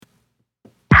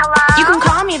You can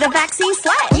call me the vaccine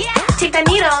slut. Yeah. Take that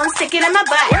needle and stick it in my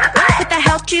butt. Put the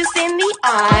health juice in the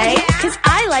eye, cause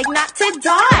I like not to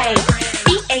die.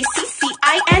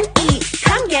 VACCINE.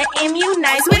 Come get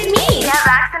immunized with me. Get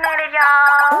vaccinated,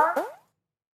 y'all.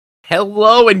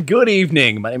 Hello and good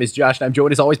evening. My name is Josh and I'm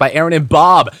joined as always by Aaron and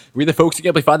Bob. We're the folks who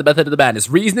can find the method of the madness,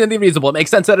 reason and the reasonable. It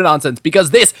makes sense out of nonsense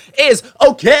because this is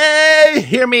okay.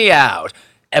 Hear me out.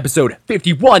 Episode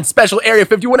 51, special Area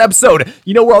 51 episode.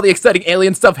 You know where all the exciting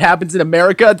alien stuff happens in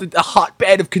America? The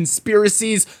hotbed of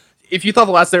conspiracies. If you thought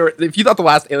the last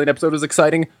alien episode was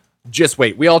exciting, just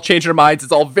wait. We all changed our minds.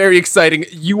 It's all very exciting.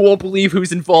 You won't believe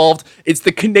who's involved. It's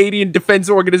the Canadian Defense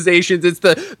Organizations. It's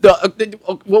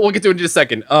we'll get to it in just a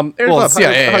second. Aaron, Bob,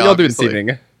 CIA, how y'all doing this obviously.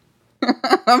 evening?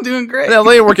 I'm doing great. No,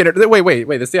 they work in. Wait.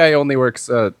 The CIA only works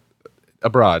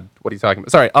abroad. What are you talking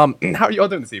about? Sorry. How are you all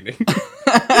doing this evening?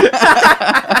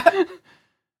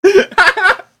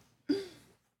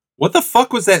 What the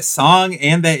fuck was that song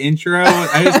and that intro?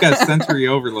 I just got sensory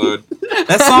overload.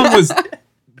 That song was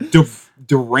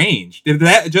deranged. Did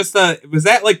that just was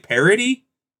that like parody?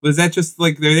 Was that just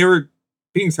like they were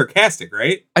being sarcastic,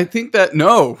 right? I think that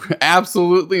no,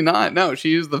 absolutely not. No,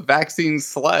 she is the vaccine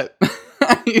slut.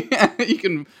 Yeah, you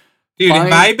can, Dude,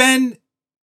 have I been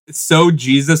so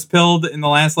Jesus pilled in the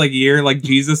last like year, like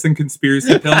Jesus and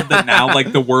conspiracy pilled, that now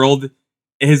like the world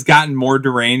has gotten more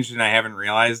deranged and I haven't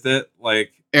realized it?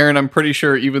 Like, Aaron, I'm pretty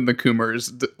sure even the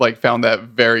Coomers found that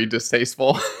very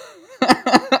distasteful.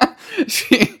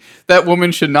 That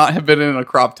woman should not have been in a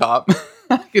crop top.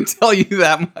 I can tell you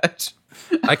that much.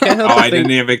 I can't help. I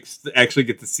didn't even actually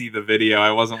get to see the video.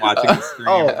 I wasn't watching the stream.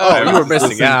 I you were was missing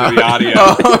listening out. to the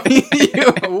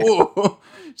audio. Ooh,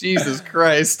 Jesus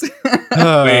Christ. Wait,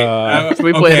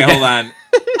 we play okay, it hold on.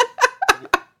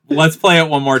 Let's play it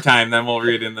one more time, then we'll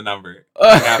read in the number.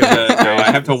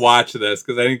 I have to watch this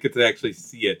because I didn't get to actually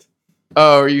see it.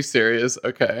 Oh, are you serious?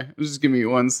 Okay, just give me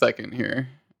 1 second here.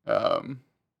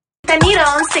 The needle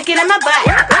and stick it in my butt.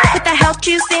 Put the health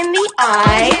juice in the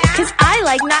eye, cause I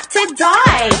like not to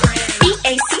die.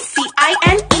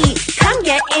 VACCINE. Come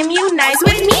get immunized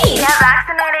with me. Get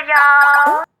vaccinated,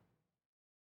 y'all.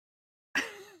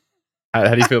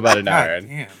 How do you feel about it now, God Aaron?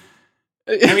 damn.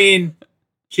 I mean,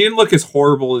 she didn't look as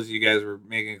horrible as you guys were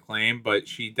making a claim, but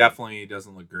she definitely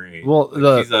doesn't look great. Well,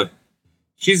 Like,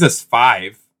 she's a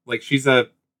 5. Like she's a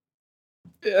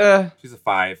 5.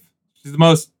 She's the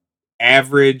most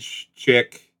average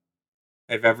chick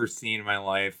I've ever seen in my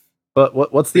life. But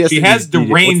what's the STD? She has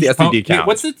deranged. What's the STD count?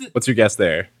 What's it? What's your guess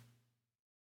there?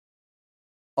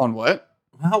 On what?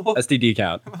 Well, STD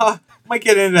count. might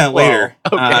get into that later.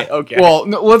 Okay. Well,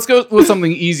 no, let's go with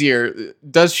something easier.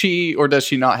 Does she or does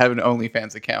she not have an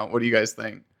OnlyFans account? What do you guys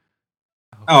think?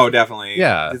 Oh, definitely.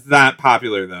 Yeah. It's not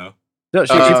popular though. No,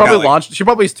 she got, probably like- launched. She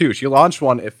probably is too. She launched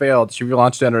one. It failed. She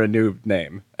relaunched under a new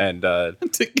name, and to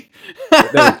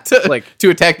like- to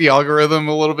attack the algorithm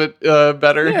a little bit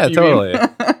better. yeah, you totally. mean?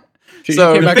 She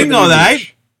So, came The back thing with a though new that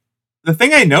niche. the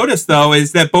thing I noticed though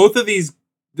is that both of these,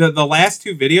 the last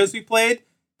two videos we played,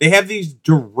 they have these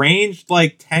deranged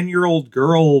like 10-year-old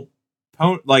girl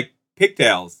like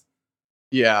pigtails.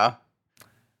 Yeah.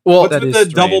 Well, What's that with is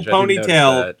the double strange. I didn't notice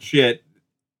ponytail that. shit?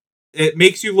 It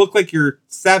makes you look like you're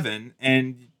 7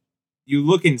 and you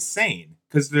look insane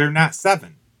because they're not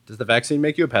 7. Does the vaccine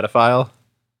make you a pedophile?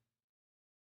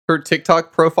 her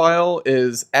TikTok profile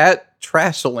is at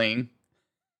Trashling.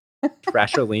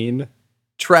 Trashaline?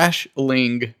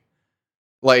 Trashling.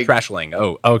 Like Trashling.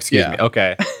 Oh, excuse Yeah. me.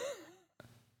 Okay.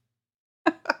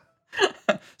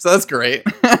 so that's great.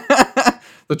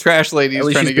 The trash lady At is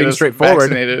least trying she's to get being us straightforward.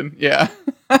 vaccinated. Yeah.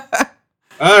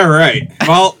 All right.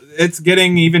 Well, it's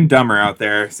getting even dumber out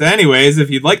there. So anyways, if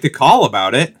you'd like to call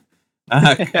about it,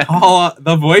 call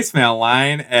the voicemail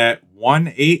line at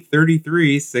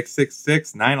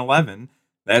 1-833-666-911.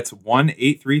 That's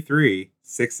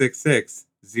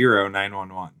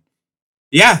 1-833-666-0911.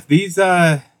 Yeah, these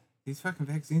fucking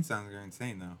vaccine songs are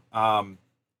insane though.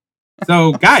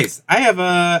 So guys, I have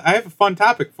a fun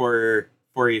topic for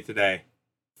you today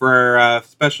for our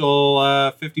special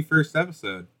 51st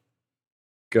episode.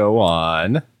 Go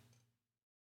on.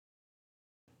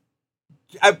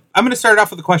 I'm going to start off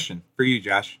with a question for you,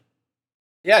 Josh.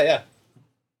 Yeah.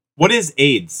 What is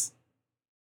AIDS?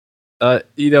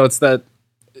 It's that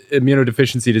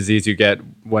immunodeficiency disease you get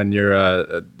when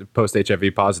you're post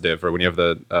HIV positive, or when you have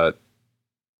the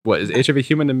what is HIV,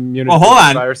 human immunodeficiency Well, hold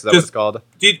on. virus? Is that what Just- it's called?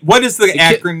 What does the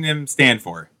ca- acronym stand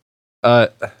for?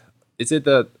 Is it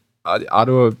the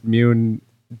autoimmune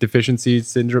deficiency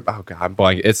syndrome? Oh god, I'm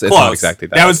blanking. It's Close. not exactly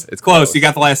that. That was it's close. You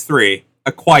got the last three.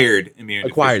 Acquired immune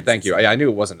acquired. Thank deficiency. you. I knew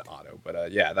it wasn't auto,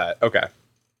 but yeah, that okay.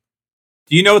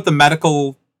 Do you know what the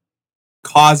medical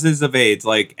causes of AIDS,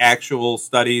 like actual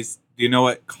studies, do you know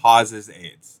what causes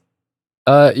AIDS?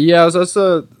 Yeah, I was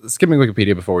skimming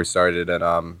Wikipedia before we started,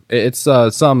 and it's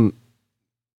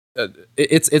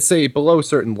it's a below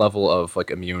certain level of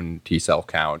like immune T cell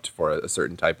count for a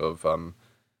certain type of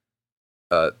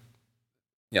uh,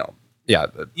 Yeah.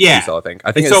 T cell.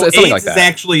 I think So it's something AIDS like is that.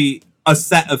 actually a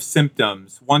set of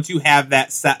symptoms. Once you have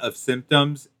that set of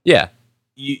symptoms, Yeah,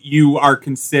 you are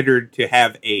considered to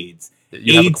have AIDS.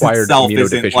 you have AIDS acquired itself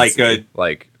isn't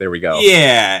immunodeficiency. There we go.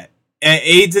 Yeah.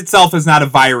 AIDS itself is not a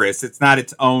virus. It's not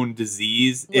its own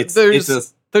disease. It's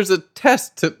There's a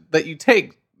test that you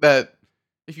take that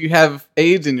if you have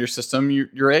AIDS in your system, you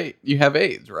have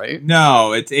AIDS, right?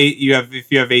 no. It's if you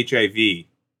have HIV. Yeah,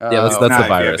 that's Oh, the not if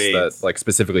you have virus AIDS. that like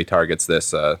specifically targets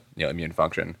this immune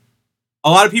function. A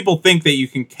lot of people think that you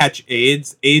can catch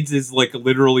AIDS. AIDS is like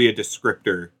literally a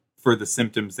descriptor for the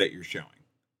symptoms that you're showing.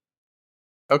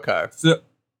 okay. So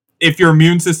if your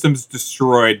immune system's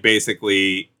destroyed,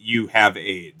 basically you have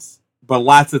AIDS. But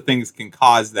lots of things can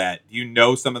cause that. Do you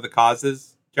know some of the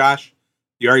causes, Josh?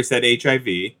 You already said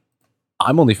HIV.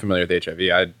 I'm only familiar with HIV.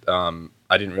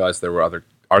 I didn't realize there were other.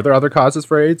 Are there other causes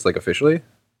for AIDS, like officially?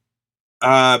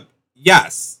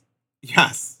 Yes.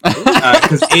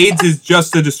 Because AIDS is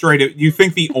just a destroyed. You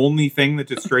think the only thing that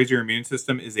destroys your immune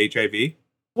system is HIV?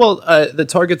 Well, that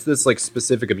targets this like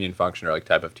specific immune function or like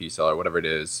type of T cell or whatever it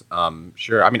is.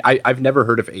 Sure. I mean, I've never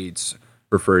heard of AIDS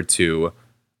referred to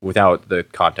without the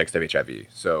context of HIV.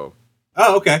 So,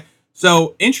 Oh, okay.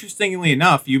 So, interestingly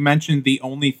enough, you mentioned the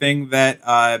only thing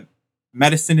that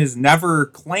medicine has never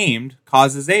claimed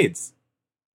causes AIDS.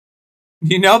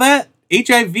 Do you know that?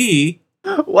 HIV,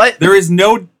 what? there is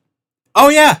no... Oh,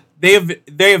 yeah. They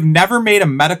have never made a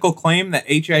medical claim that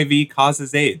HIV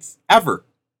causes AIDS. Ever.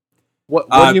 What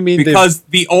do you mean? Because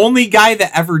the only guy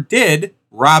that ever did,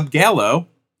 Rob Gallo,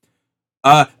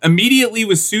 immediately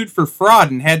was sued for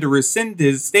fraud and had to rescind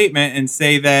his statement and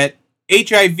say that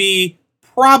HIV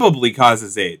probably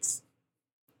causes AIDS.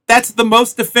 That's the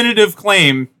most definitive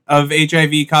claim of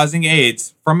HIV causing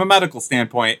AIDS from a medical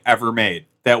standpoint ever made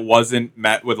that wasn't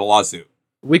met with a lawsuit.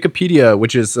 Wikipedia,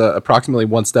 which is approximately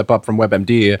one step up from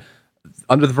WebMD,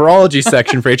 under the virology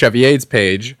section for HIV/AIDS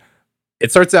page, it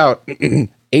starts out: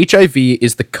 HIV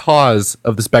is the cause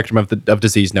of the spectrum of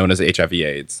disease known as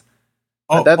HIV/AIDS.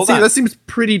 Oh, that hold on. seems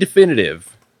pretty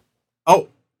definitive. Oh,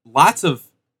 lots of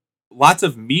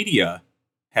media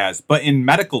has, but in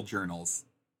medical journals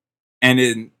and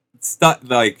in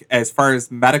like as far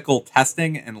as medical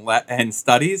testing and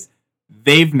studies,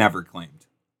 they've never claimed.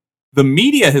 The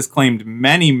media has claimed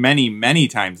many, many, many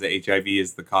times that HIV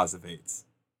is the cause of AIDS,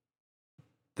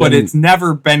 but Then- it's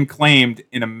never been claimed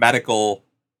in a medical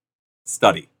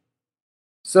study.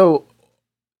 So,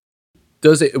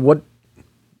 does it what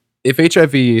if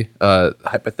HIV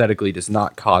hypothetically does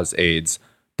not cause AIDS?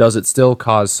 Does it still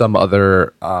cause some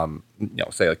other,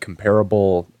 say a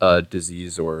comparable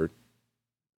disease or?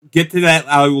 Get to that.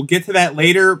 I will get to that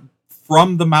later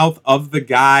from the mouth of the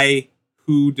guy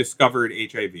who discovered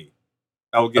HIV.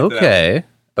 I will get to that.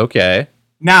 Okay.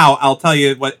 Now, I'll tell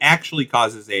you what actually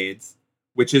causes AIDS,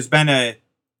 which has been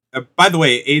by the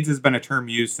way, AIDS has been a term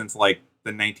used since like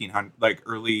the 1900, like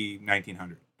early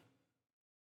 1900,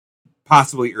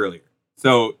 possibly earlier.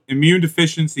 So immune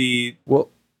deficiency Well,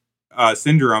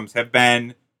 syndromes have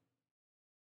been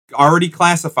already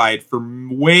classified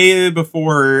from way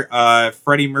before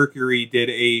Freddie Mercury did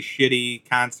a shitty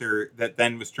concert that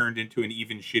then was turned into an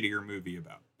even shittier movie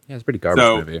about. yeah, it's a pretty garbage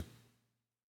So- movie.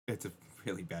 It's a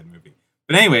really bad movie.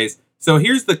 But anyways, so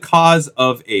here's the cause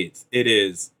of AIDS. It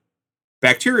is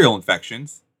bacterial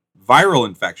infections, viral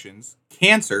infections,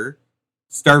 cancer,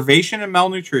 starvation and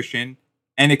malnutrition,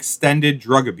 and extended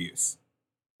drug abuse.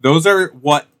 Those are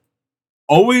what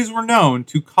always were known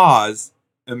to cause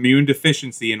immune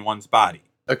deficiency in one's body.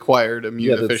 Acquired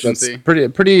immune That's deficiency.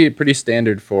 pretty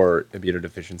standard for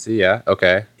immunodeficiency. Yeah.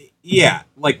 Okay. Yeah,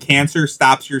 like cancer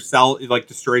stops your cell, like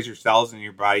destroys your cells, and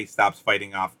your body stops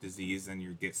fighting off disease, and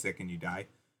you get sick and you die.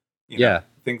 You know, Yeah.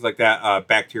 things like that.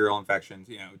 Bacterial infections.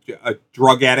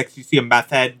 Drug addicts. You see a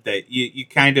meth head that you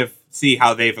kind of see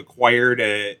how they've acquired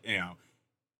a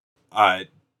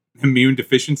immune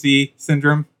deficiency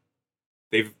syndrome.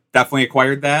 They've definitely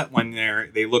acquired that when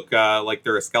they look like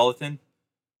they're a skeleton.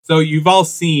 So you've all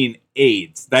seen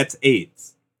AIDS. That's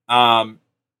AIDS.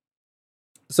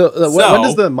 So, when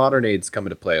does So- the modern AIDS come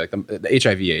into play? Like the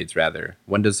HIV AIDS, rather.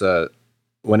 When is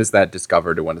that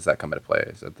discovered, or when does that come into play?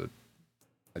 Is that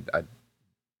I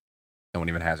don't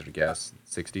even hazard a guess.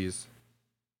 60s.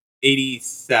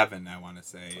 87, I want to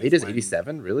say. It is when-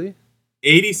 87, really?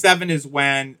 87 is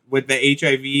when, with the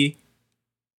HIV,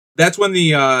 that's when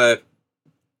the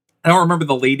I don't remember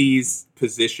the lady's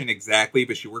position exactly,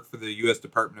 but she worked for the U.S.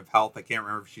 Department of Health. I can't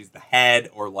remember if she's the head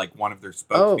or like one of their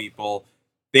spokespeople.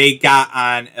 They got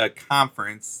on a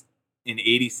conference in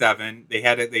 '87.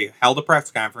 They held a press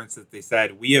conference that they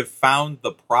said, "We have found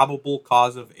the probable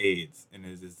cause of AIDS, and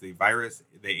it is the virus,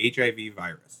 the HIV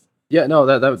virus." Yeah, no,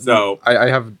 that So-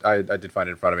 I did find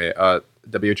it in front of me.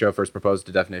 WHO first proposed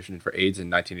a definition for AIDS in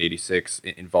 1986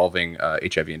 involving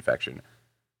HIV infection.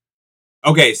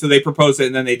 Okay, so they proposed it,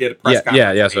 and then they did a press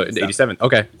conference. Yeah. So in 87.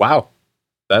 Okay, wow,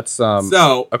 that's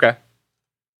So okay.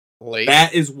 Late.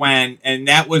 that is when, and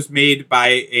that was made by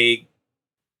it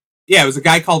was a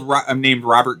guy called named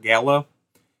Robert Gallo.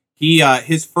 He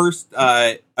his first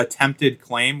attempted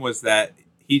claim was that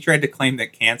he tried to claim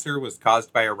that cancer was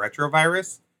caused by a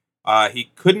retrovirus.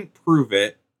 He couldn't prove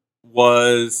it,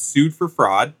 was sued for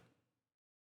fraud,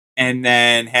 and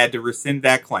then had to rescind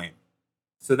that claim.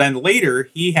 So then later,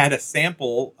 he had a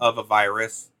sample of a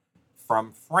virus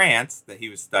from France that he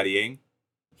was studying.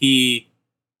 He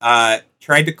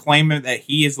tried to claim that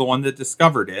he is the one that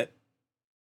discovered it.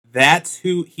 That's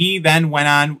who he then went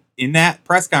on in that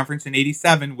press conference in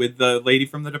 '87 with the lady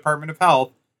from the Department of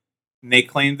Health. And they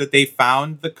claimed that they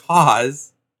found the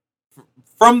cause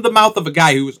from the mouth of a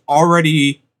guy who was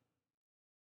already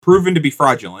proven to be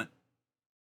fraudulent.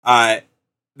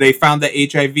 They found that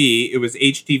HIV, it was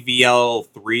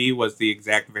HTVL3 was the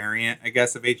exact variant, I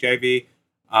guess, of HIV.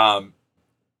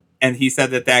 And he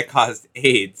said that caused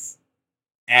AIDS.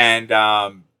 And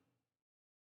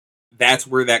that's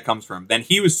where that comes from. Then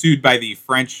he was sued by the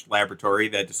French laboratory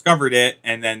that discovered it.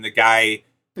 And then the guy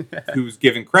who's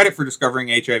given credit for discovering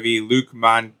HIV, Luc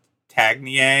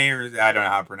Montagnier, or I don't know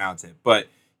how to pronounce it, but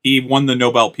he won the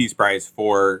Nobel Peace Prize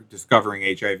for discovering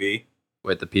HIV.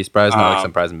 Wait, the Peace Prize, not like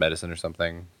some prize in medicine or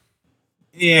something.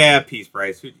 Yeah, Peace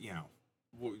Prize.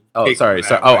 Oh, take sorry.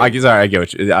 that, Oh, right? I get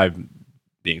what I'm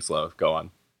being slow. Go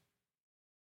on.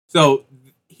 So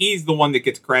he's the one that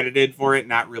gets credited for it,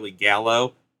 not really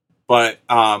Gallo. But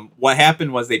what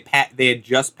happened was they had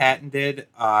just patented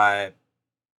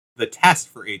the test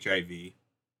for HIV,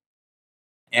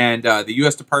 and the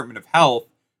U.S. Department of Health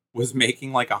was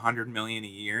making like $100 million a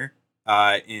year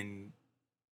on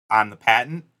the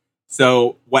patent.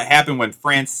 So what happened when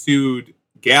France sued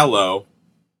Gallo?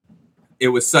 It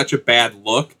was such a bad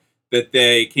look that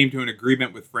they came to an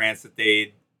agreement with France that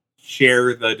they'd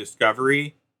share the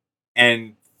discovery,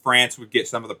 and France would get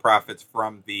some of the profits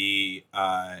from the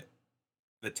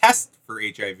test for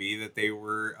HIV that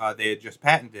they had just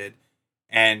patented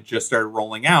and just started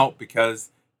rolling out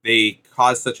because they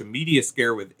caused such a media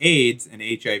scare with AIDS and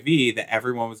HIV that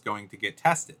everyone was going to get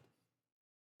tested.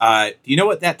 Do you know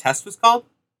what that test was called?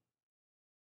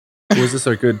 Was this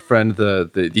our good friend,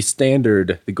 the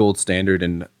standard, the gold standard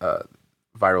in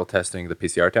viral testing, the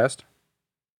PCR test?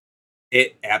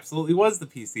 It absolutely was the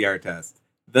PCR test.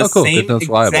 The cool. same Good,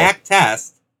 reliable. exact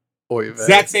test, Oy vey.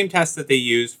 exact same test that they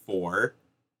used for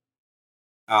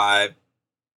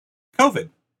COVID.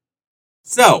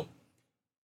 So,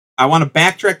 I want to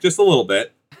backtrack just a little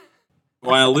bit. I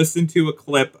want to listen to a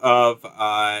clip of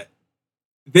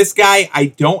this guy. I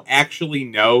don't actually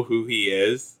know who he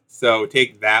is, so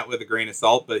take that with a grain of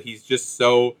salt, but he's just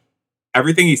so...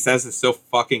 Everything he says is so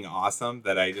fucking awesome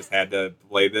that I just had to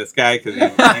play this guy because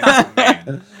he's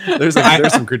man.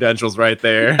 There's some credentials right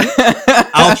there.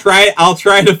 I'll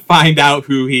try to find out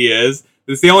who he is.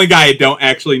 This is the only guy I don't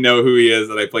actually know who he is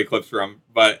that I play clips from.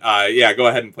 But yeah, go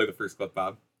ahead and play the first clip,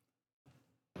 Bob.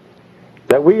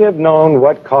 That we have known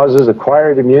what causes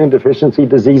acquired immune deficiency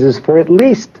diseases for at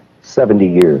least 70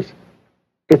 years.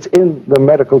 It's in the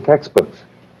medical textbooks.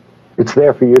 It's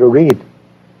there for you to read.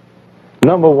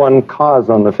 Number one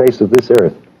cause on the face of this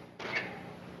earth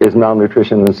is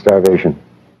malnutrition and starvation.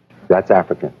 That's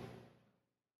African.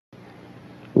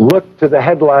 Look to the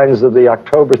headlines of the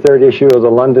October 3rd issue of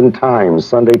the London Times,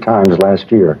 Sunday Times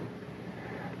last year.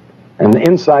 And the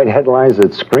inside headlines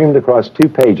that screamed across 2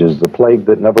 pages, the plague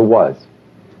that never was.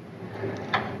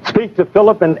 Speak to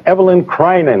Philip and Evelyn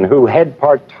Kreinen, who head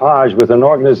Partage with an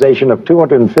organization of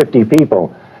 250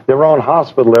 people, their own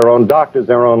hospital, their own doctors,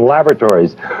 their own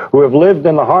laboratories, who have lived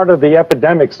in the heart of the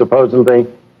epidemic, supposedly,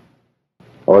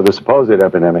 or the supposed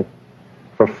epidemic,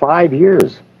 for 5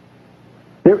 years.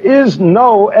 There is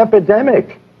no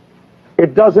epidemic.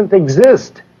 It doesn't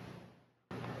exist.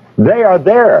 They are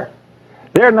there.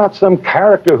 They're not some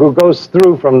character who goes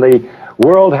through from the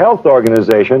World Health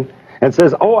Organization and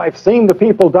says, oh, I've seen the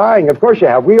people dying. Of course you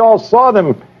have. We all saw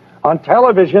them on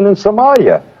television in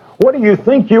Somalia. What do you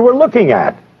think you were looking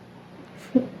at?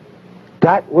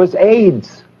 That was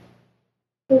AIDS.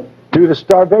 Due to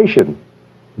starvation,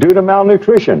 due to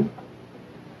malnutrition.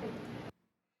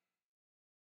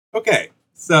 Okay,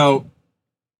 so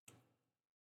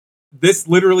this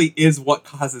literally is what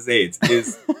causes AIDS.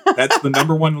 That's the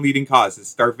number one leading cause is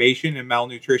starvation and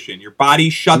malnutrition. Your body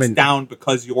shuts down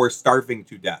because you're starving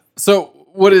to death. So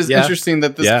what is Yeah. interesting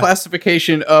that this Yeah.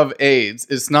 classification of AIDS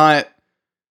is not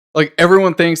like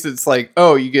everyone thinks it's like,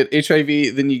 oh, you get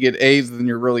HIV, then you get AIDS, then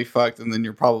you're really fucked, and then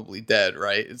you're probably dead,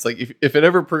 right? It's like if it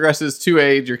ever progresses to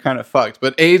AIDS, you're kind of fucked.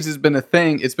 But AIDS has been a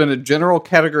thing. It's been a general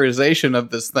categorization of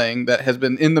this thing that has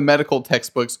been in the medical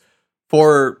textbooks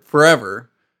for forever.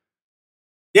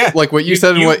 Yeah, Like what you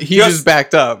said and what he just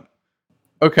backed up.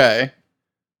 Okay.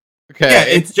 Yeah,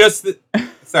 it's just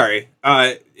sorry.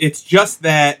 It's just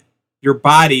that your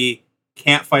body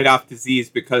can't fight off disease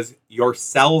because your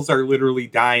cells are literally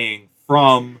dying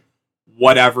from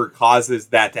whatever causes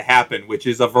that to happen, which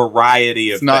is a variety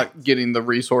of It's not things. getting the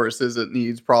resources it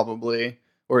needs, probably,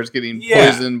 or it's getting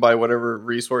poisoned by whatever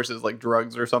resources, like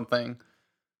drugs or something.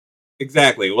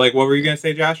 Exactly. Like, what were you going to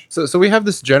say, Josh? So we have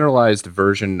this generalized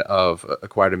version of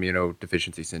acquired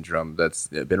immunodeficiency syndrome that's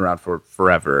been around for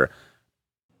forever.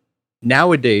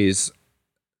 Nowadays,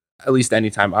 at least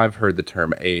anytime I've heard the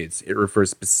term AIDS, it refers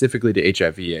specifically to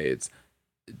HIV/AIDS.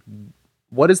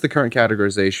 What is the current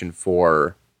categorization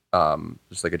for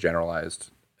just like a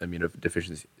generalized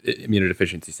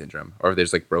immunodeficiency syndrome? Or are they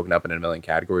just like broken up in a million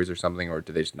categories or something, or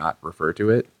do they just not refer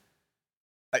to it?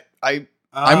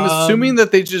 I'm assuming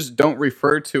that they just don't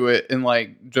refer to it in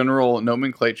like general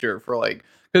nomenclature for like,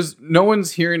 because no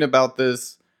one's hearing about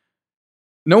this.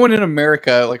 No one in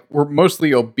America, like, we're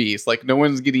mostly obese. Like, no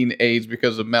one's getting AIDS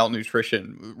because of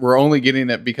malnutrition. We're only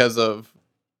getting it because of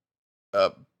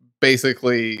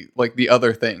basically like the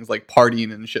other things, like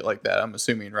partying and shit like that. I'm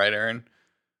assuming, right, Aaron?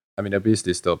 I mean,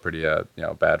 obesity is still pretty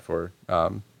bad for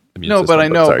immune No, system, but I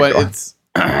know, sorry, but go on. it's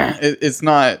it's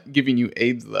not giving you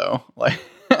AIDS though. Like,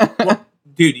 Well,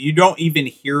 dude, you don't even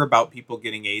hear about people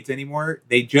getting AIDS anymore.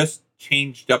 They just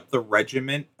changed up the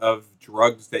regimen of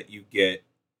drugs that you get.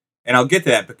 And I'll get to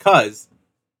that because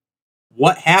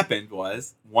what happened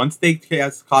was once they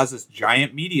caused this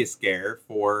giant media scare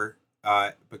for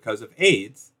because of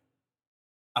AIDS,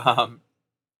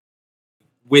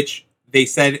 which they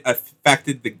said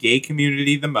affected the gay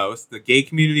community the most. The gay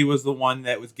community was the one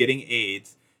that was getting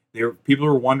AIDS. People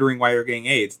were wondering why they're getting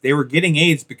AIDS. They were getting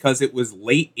AIDS because it was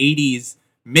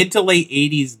mid to late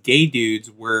 80s gay dudes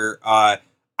were,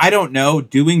 I don't know,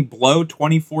 doing blow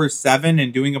 24/7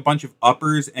 and doing a bunch of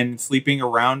uppers and sleeping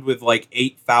around with like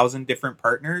 8,000 different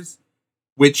partners,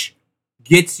 which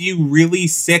gets you really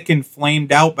sick and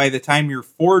flamed out by the time you're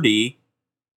 40,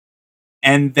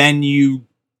 and then you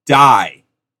die.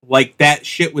 Like, that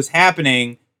shit was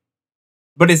happening,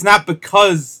 but it's not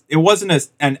because it wasn't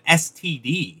an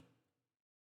STD.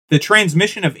 The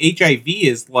transmission of HIV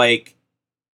is like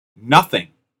nothing.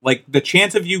 Like, the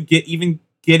chance of you getting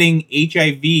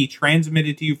HIV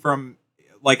transmitted to you from,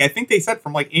 like, I think they said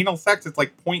from like anal sex, it's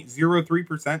like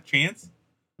 0.03% chance.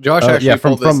 Josh actually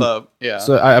pulled this up. Yeah.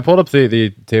 So I pulled up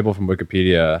the table from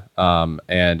Wikipedia,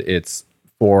 and it's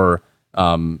for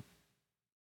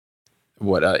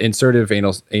insertive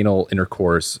anal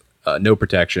intercourse, no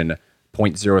protection,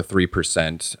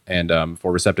 0.03%, and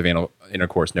for receptive anal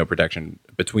intercourse, no protection,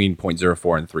 between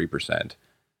 0.04 and 3%.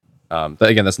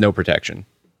 Again, that's no protection.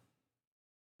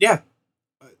 Yeah,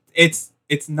 it's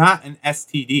not an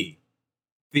STD.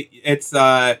 It's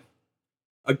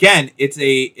again, it's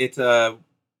a.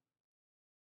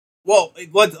 Well,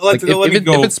 let me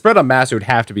go. If it's spread on mass, it would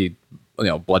have to be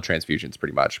blood transfusions,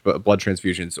 pretty much. But blood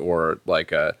transfusions or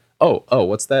like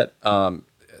what's that?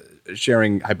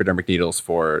 Sharing hypodermic needles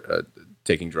for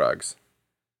taking drugs.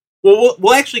 Well,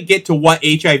 we'll actually get to what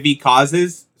HIV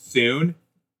causes soon.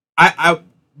 I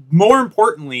more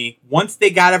importantly, once they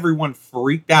got everyone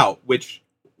freaked out, which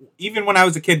even when I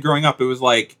was a kid growing up, it was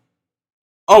like,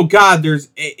 oh God,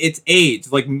 it's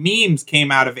AIDS. Like, memes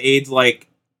came out of AIDS, like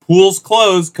pools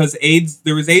closed because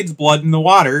there was AIDS blood in the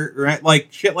water, right? Like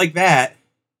shit like that.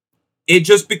 It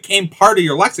just became part of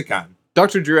your lexicon.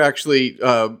 Dr. Drew actually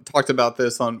talked about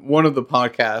this on one of the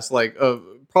podcasts, like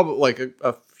probably like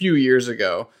a few years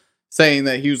ago, saying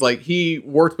that he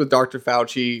worked with Dr.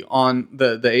 Fauci on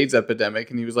the AIDS epidemic,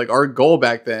 and he was like, our goal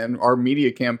back then, our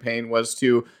media campaign was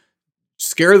to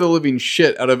scare the living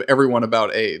shit out of everyone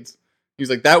about AIDS. He's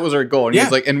like, that was our goal, and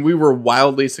he's like, and we were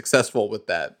wildly successful with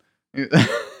that.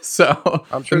 So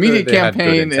I'm sure the media they had good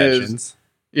campaign intentions.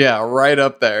 is right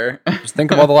up there. Just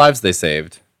think of all the lives they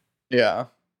saved. Yeah.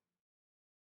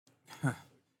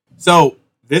 So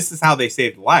this is how they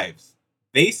saved lives.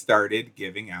 They started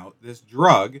giving out this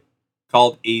drug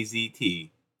called AZT.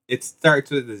 It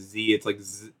starts with a Z. It's like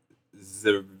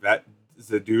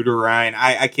Zaduderine.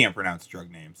 I can't pronounce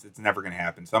drug names. It's never going to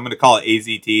happen. So I'm going to call it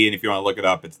AZT, and if you want to look it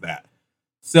up, it's that.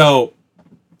 So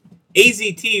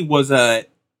AZT was a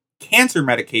cancer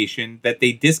medication that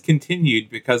they discontinued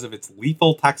because of its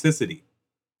lethal toxicity.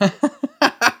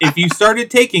 If you started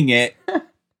taking it,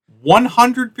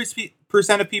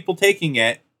 100% of people taking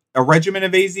it, a regimen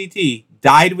of AZT,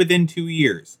 died within 2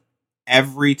 years.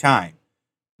 Every time.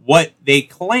 What they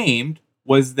claimed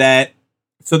was that,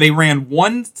 so they ran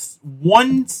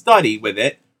one study with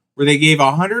it where they gave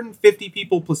 150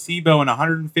 people placebo and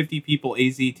 150 people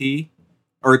AZT,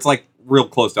 or it's like real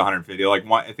close to 150. Like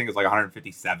I think it's like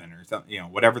 157 or something.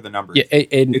 Whatever the number is. Yeah,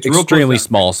 an It's real close extremely to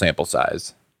small sample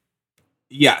size.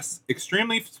 Yes,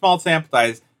 extremely small sample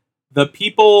size. The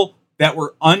people that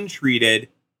were untreated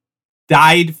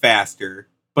died faster,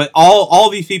 but all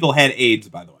these people had AIDS,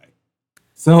 by the way.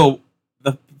 So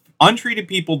the untreated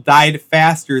people died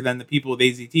faster than the people with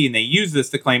AZT, and they use this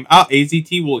to claim,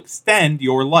 AZT will extend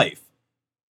your life.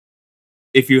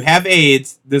 If you have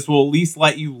AIDS, this will at least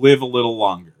let you live a little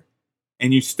longer.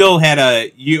 And you still had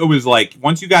it was like,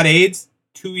 once you got AIDS,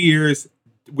 2 years,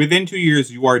 within 2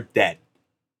 years, you are dead.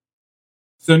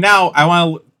 So now I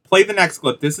want to play the next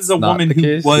clip. This is a Not woman the who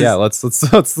case? was Yeah, let's listen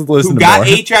who to got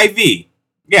more. HIV.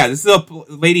 Yeah, this is a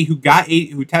lady who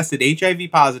who tested HIV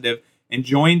positive and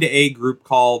joined a group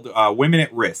called Women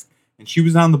at Risk, and she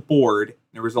was on the board.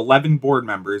 There was 11 board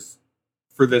members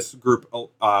for this group,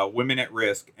 Women at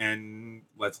Risk, and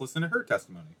let's listen to her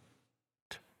testimony.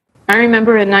 I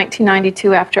remember in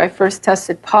 1992, after I first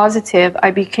tested positive,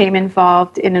 I became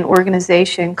involved in an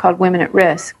organization called Women at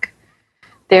Risk.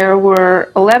 There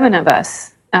were 11 of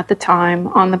us at the time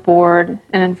on the board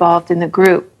and involved in the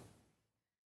group.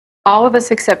 All of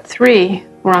us except 3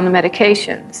 were on the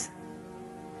medications.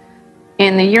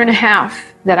 In the year and a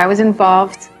half that I was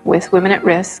involved with Women at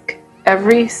Risk,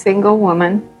 every single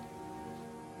woman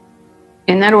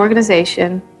in that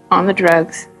organization on the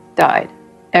drugs died.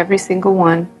 Every single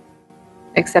one,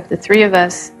 except the 3 of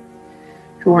us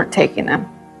who weren't taking them.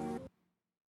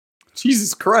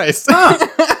 Jesus Christ.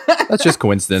 That's just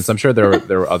coincidence. I'm sure there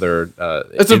were other.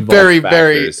 That's a involved very,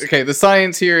 factors. very okay. The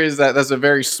science here is that that's a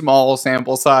very small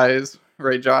sample size,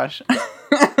 right, Josh?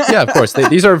 Yeah, of course.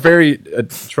 These are very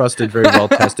trusted, very well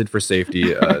tested for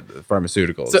safety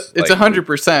pharmaceuticals. So it's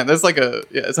 100%. That's like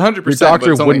it's 100%. Your doctor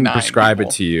but it's only wouldn't 9 prescribe people.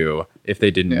 it to you if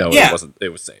they didn't know Yeah. it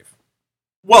was safe.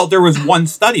 Well, there was one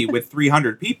study with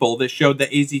 300 people that showed that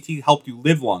AZT helped you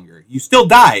live longer. You still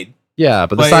died. Yeah,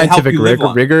 but the But it helped scientific you live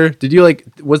longer. rigor. Did you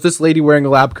was this lady wearing a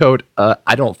lab coat?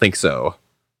 I don't think so.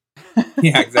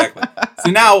 Yeah, exactly. So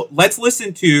now let's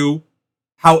listen to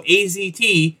how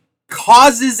AZT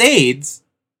causes AIDS.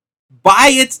 By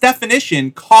its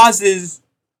definition, causes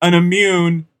an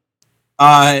immune,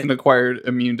 An acquired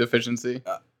immune deficiency.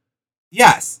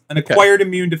 an acquired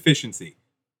immune deficiency.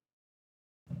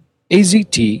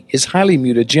 AZT is highly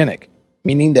mutagenic,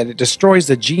 meaning that it destroys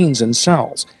the genes in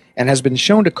cells and has been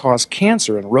shown to cause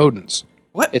cancer in rodents.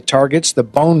 What? It targets the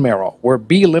bone marrow, where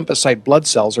B lymphocyte blood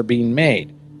cells are being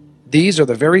made. These are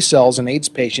the very cells an AIDS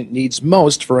patient needs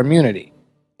most for immunity.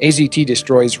 AZT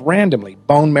destroys randomly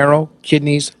bone marrow,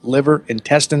 kidneys, liver,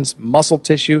 intestines, muscle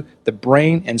tissue, the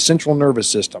brain, and central nervous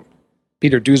system.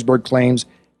 Peter Duesberg claims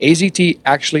AZT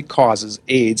actually causes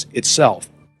AIDS itself.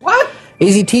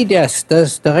 AZT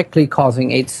does directly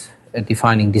causing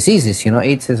AIDS-defining diseases.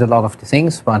 AIDS is a lot of the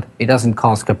things, but it doesn't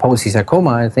cause Kaposi sarcoma,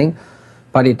 I think,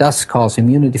 but it does cause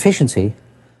immunodeficiency.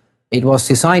 It was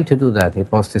designed to do that.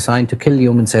 It was designed to kill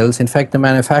human cells. In fact, the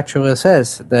manufacturer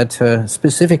says that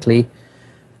specifically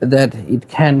that it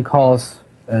can cause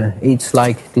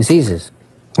AIDS-like diseases.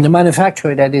 The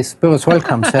manufacturer, that is Burroughs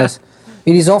Wellcome, says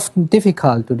it is often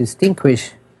difficult to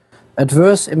distinguish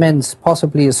adverse events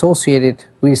possibly associated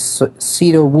with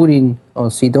pseudowudin or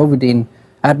pseudowudin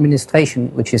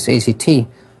administration, which is AZT,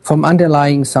 from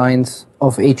underlying signs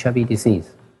of HIV disease.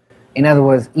 In other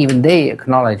words, even they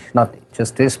acknowledge, not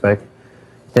just Duisberg,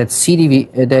 that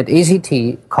that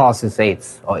AZT causes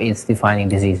AIDS or AIDS-defining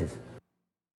diseases.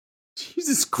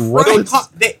 Jesus So Christ.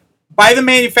 by the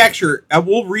manufacturer,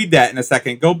 we'll read that in a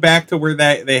second. Go back to where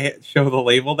they show the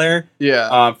label there.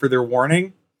 Yeah. For their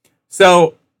warning.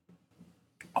 So,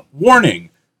 warning: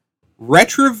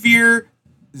 Retrovir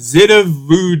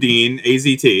zidovudine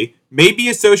 (AZT) may be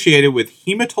associated with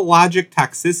hematologic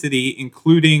toxicity,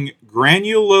 including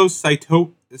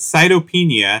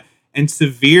granulocytopenia and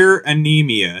severe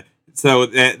anemia. So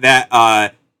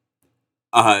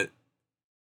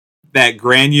that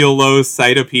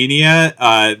granulocytopenia,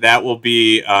 that will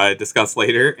be discussed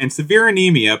later, and severe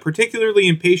anemia, particularly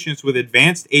in patients with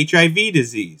advanced HIV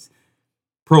disease.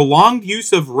 Prolonged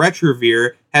use of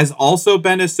Retrovir has also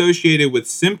been associated with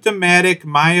symptomatic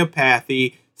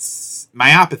myopathy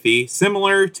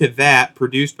similar to that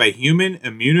produced by human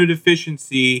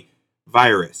immunodeficiency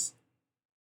virus.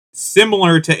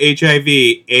 Similar to HIV,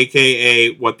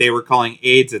 aka what they were calling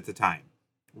AIDS at the time.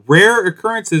 Rare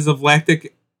occurrences of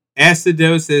lactic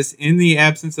acidosis in the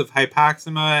absence of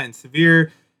hypoxemia and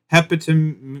severe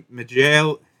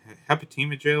hepatomegaly.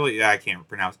 Yeah, I can't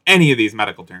pronounce any of these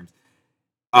medical terms.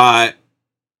 Are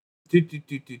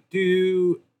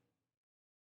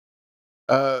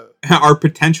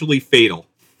potentially fatal.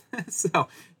 So,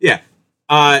 yeah.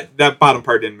 That bottom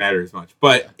part didn't matter as much,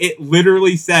 but it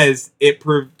literally says it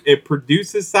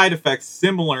produces side effects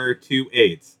similar to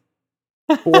AIDS.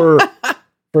 For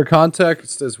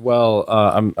context as well,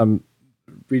 I'm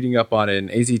reading up on it. And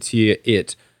AZT,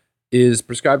 it is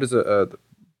prescribed as a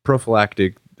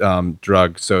prophylactic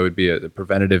drug, so it'd be a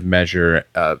preventative measure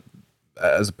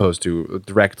as opposed to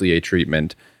directly a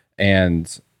treatment,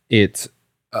 and it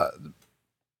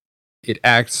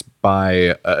acts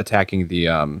by attacking the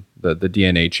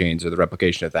DNA chains or the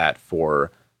replication of that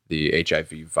for the HIV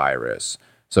virus.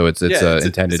 So it's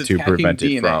intended to prevent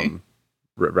DNA. it from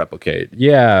replicate.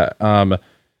 Yeah.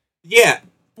 Yeah.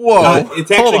 Whoa. It's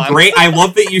actually great. I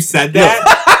love that you said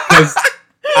that because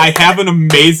I have an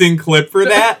amazing clip for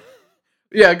that.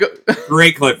 Yeah. Go.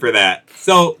 Great clip for that.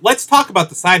 So let's talk about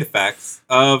the side effects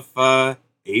of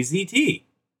AZT.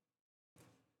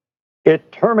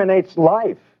 It terminates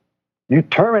life. You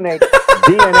terminate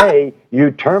DNA, you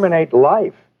terminate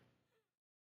life.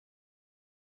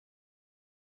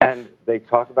 And they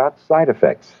talk about side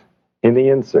effects in the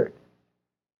insert.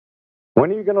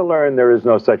 When are you going to learn there is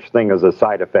no such thing as a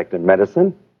side effect in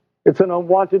medicine? It's an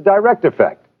unwanted direct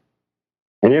effect.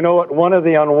 And you know what one of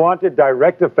the unwanted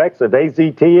direct effects of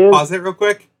AZT is? Pause it real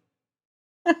quick.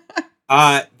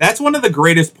 That's one of the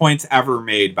greatest points ever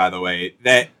made, by the way.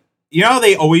 That, you know,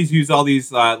 they always use all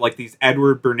these, like these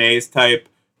Edward Bernays type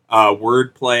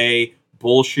wordplay,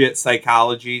 bullshit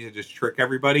psychology to just trick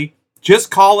everybody. Just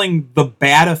calling the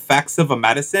bad effects of a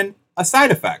medicine a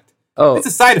side effect. Oh, it's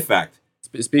a side effect.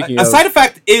 Speaking a side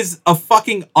effect is a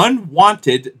fucking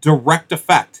unwanted direct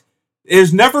effect.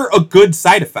 There's never a good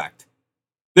side effect.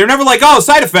 They're never like, oh,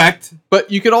 side effect. But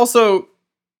you could also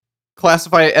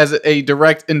classify it as a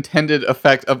direct intended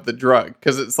effect of the drug.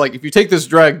 Because it's like, if you take this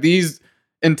drug, these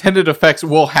intended effects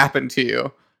will happen to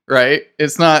you, right?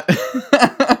 It's not...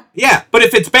 Yeah, but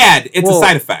if it's bad, it's a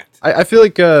side effect. I feel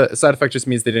like a side effect just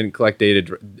means they didn't collect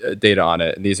data on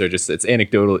it, and these are just, it's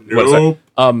anecdotal. Nope.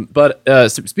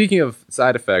 Speaking of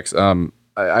side effects,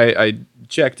 I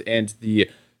checked, and the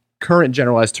current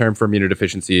generalized term for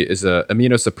immunodeficiency is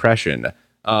immunosuppression.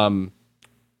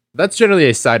 That's generally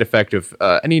a side effect of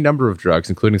any number of drugs,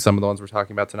 including some of the ones we're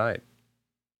talking about tonight.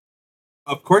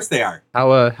 Of course they are.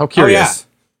 How curious.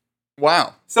 Oh, yeah.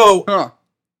 Wow. So, when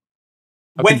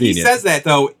convenient. he says that,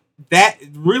 though, that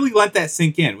really let that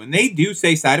sink in. When they do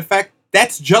say side effect,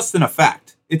 that's just an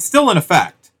effect. It's still an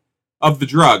effect of the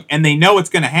drug, and they know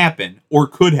it's going to happen or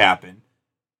could happen.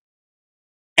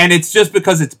 And it's just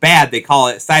because it's bad, they call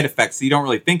it side effects, so you don't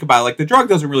really think about it. Like, the drug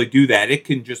doesn't really do that. It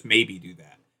can just maybe do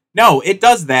that. No, it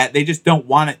does that. They just don't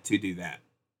want it to do that.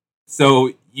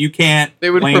 So you can't.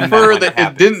 They would blame prefer that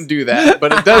it didn't do that,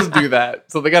 but it does do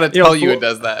that. So they got to tell you it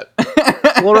does that.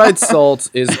 Fluoride salt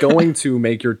is going to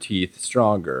make your teeth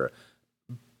stronger,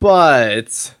 but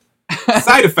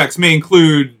side effects may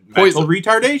include mental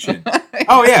retardation.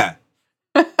 Oh yeah.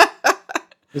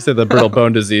 You said the brittle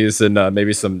bone disease and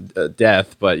maybe some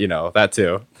death, but you know that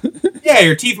too. Yeah,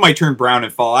 your teeth might turn brown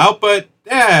and fall out, but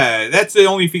yeah, that's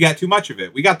only if you got too much of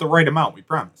it. We got the right amount, we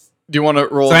promise. Do you want to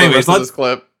roll the rest of this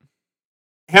clip?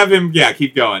 Have him,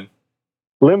 keep going.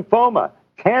 Lymphoma,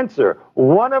 cancer,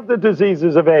 one of the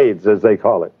diseases of AIDS, as they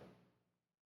call it.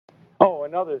 Oh,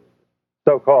 another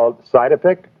so-called side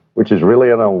effect, which is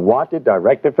really an unwanted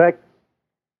direct effect,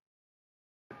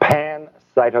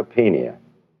 pancytopenia.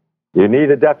 You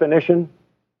need a definition?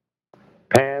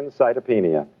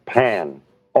 Pancytopenia. Pan,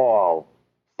 all,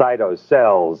 cyto,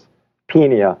 cells,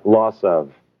 penia, loss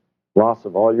of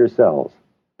all your cells.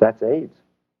 That's AIDS.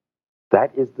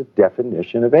 That is the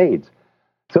definition of AIDS.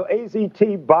 So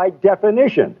AZT, by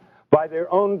definition, by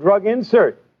their own drug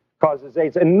insert, causes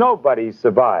AIDS, and nobody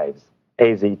survives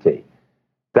AZT.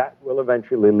 That will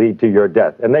eventually lead to your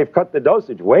death. And they've cut the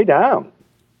dosage way down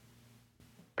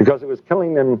because it was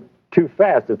killing them too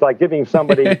fast. It's like giving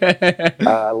somebody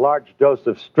a large dose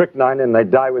of strychnine and they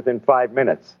die within 5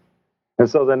 minutes. And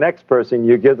so the next person,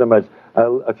 you give them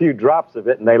a few drops of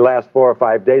it and they last 4 or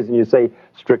 5 days and you say,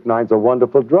 strychnine's a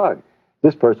wonderful drug.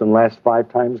 This person lasts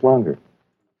 5 times longer.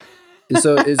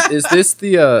 So is this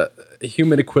the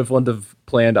human equivalent of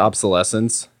planned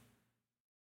obsolescence?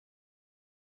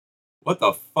 What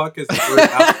the fuck is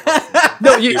the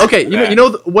No, you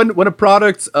know when a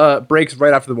product breaks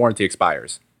right after the warranty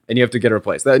expires and you have to get it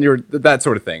replaced, that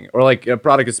sort of thing, or like a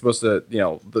product is supposed to,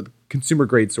 the consumer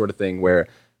grade sort of thing where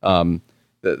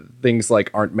the things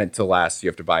like aren't meant to last, you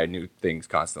have to buy new things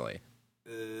constantly.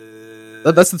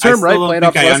 That's the term, right? Planned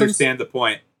obsolescence. I understand the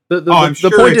point. The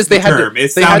point is they had to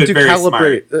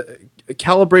calibrate.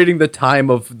 Calibrating the time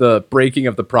of the breaking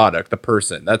of the product, the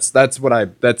person. That's what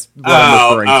I'm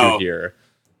referring to here.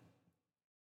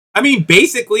 I mean,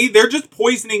 basically, they're just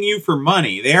poisoning you for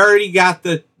money. They already got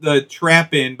the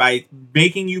trap in by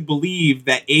making you believe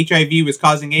that HIV was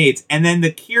causing AIDS, and then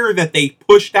the cure that they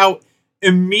pushed out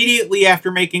immediately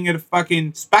after making it a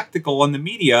fucking spectacle on the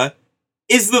media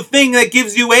is the thing that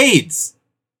gives you AIDS.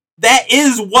 That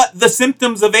is what the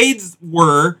symptoms of AIDS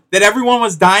were that everyone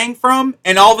was dying from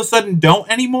and all of a sudden don't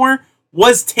anymore,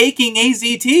 was taking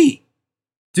AZT.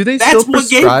 Do they still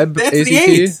prescribe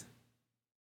AZT?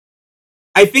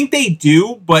 I think they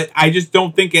do, but I just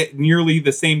don't think at nearly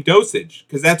the same dosage,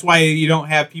 because that's why you don't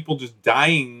have people just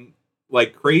dying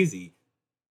like crazy.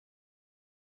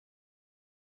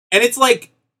 And it's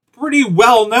like pretty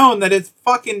well known that it's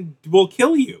fucking will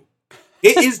kill you.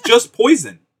 It is just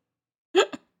poison.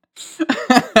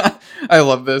 I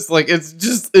love this. Like,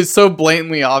 it's so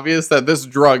blatantly obvious that this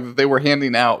drug that they were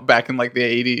handing out back in like the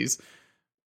 80s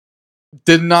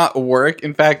did not work.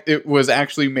 In fact, it was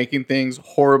actually making things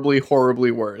horribly,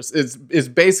 horribly worse. It's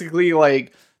basically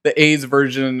like the AIDS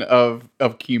version of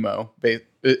chemo,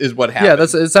 is what happened.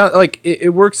 Yeah, it sounds like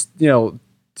it works, to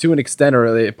an extent,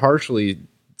 or it partially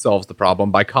solves the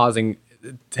problem by causing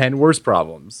 10 worse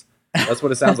problems. That's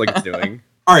what it sounds like it's doing.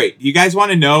 All right, you guys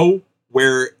want to know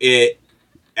where it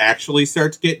actually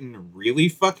starts getting really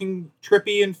fucking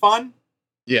trippy and fun?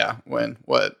 Yeah, when?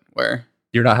 What? Where?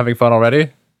 You're not having fun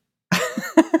already?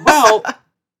 Well,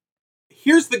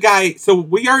 here's the guy. So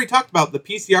we already talked about the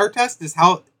PCR test is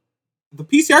how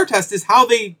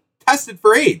they tested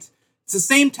for AIDS. It's the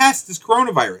same test as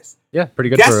coronavirus. Yeah, pretty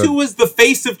good. Guess who was the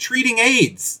face of treating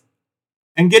AIDS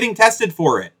and getting tested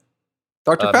for it?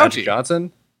 Dr. Fauci. Magic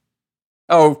Johnson?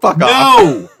 Oh, fuck off.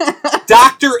 No!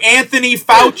 Dr. Anthony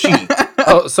Fauci.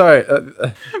 Oh, sorry.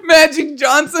 Magic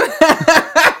Johnson.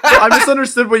 I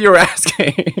misunderstood what you were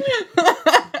asking.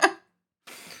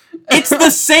 It's the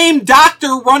same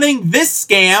doctor running this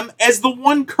scam as the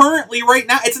one currently right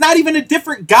now. It's not even a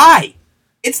different guy.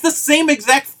 It's the same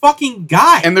exact fucking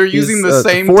guy. And they're using the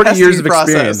same 40 years of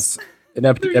experience in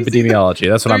epidemiology.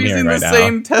 That's what I'm hearing right now. They're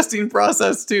using the same testing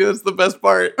process, too. That's the best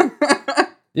part.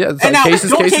 Yeah,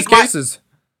 it's like cases.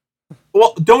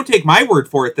 Well, don't take my word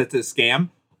for it that's a scam.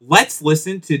 Let's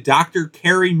listen to Dr.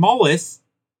 Kary Mullis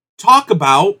talk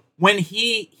about when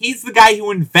he's the guy who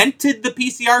invented the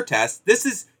PCR test. This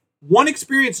is one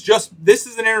experience. This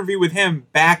is an interview with him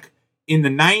back in the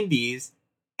 90s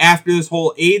after this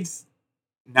whole AIDS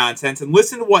nonsense, and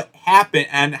listen to what happened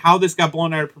and how this got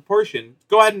blown out of proportion.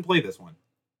 Go ahead and play this one.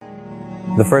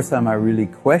 The first time I really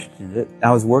questioned it,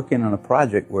 I was working on a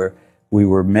project where we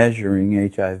were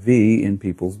measuring HIV in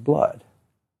people's blood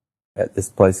at this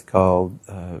place called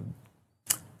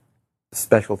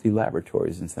Specialty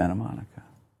Laboratories in Santa Monica.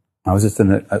 I was just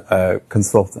a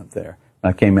consultant there.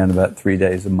 I came in about 3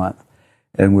 days a month,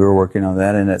 and we were working on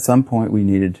that. And at some point, we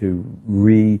needed to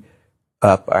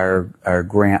re-up our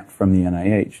grant from the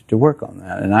NIH to work on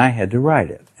that, and I had to write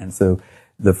it. And so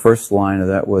the first line of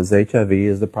that was HIV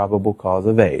is the probable cause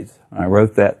of AIDS. And I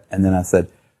wrote that, and then I said,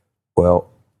 well,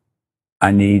 I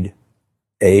need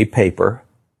a paper,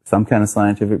 some kind of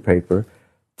scientific paper,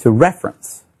 to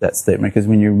reference that statement. Because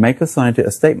when you make a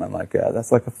statement like that,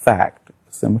 that's like a fact.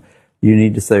 So you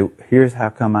need to say, here's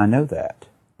how come I know that.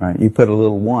 Right? You put a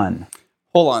little one.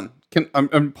 Hold on.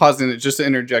 I'm pausing it just to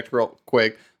interject real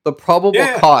quick. The probable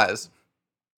cause.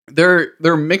 They're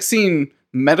mixing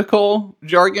medical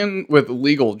jargon with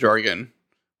legal jargon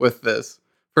with this.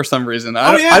 For some reason.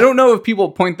 I don't know if people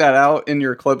point that out in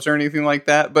your clips or anything like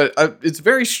that, but it's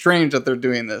very strange that they're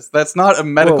doing this. That's not a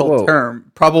medical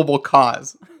term, probable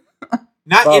cause.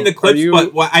 Not Bob, in the clips,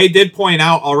 but what I did point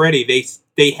out already,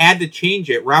 they had to change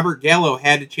it. Robert Gallo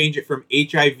had to change it from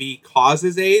HIV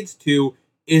causes AIDS to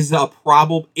is a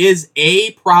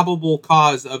probable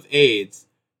cause of AIDS,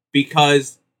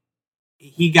 because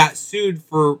he got sued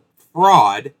for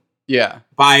fraud. Yeah.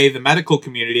 By the medical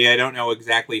community. I don't know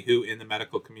exactly who in the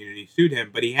medical community sued him,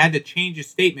 but he had to change his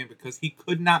statement because he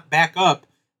could not back up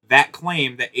that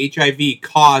claim that HIV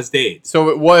caused AIDS. So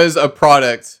it was a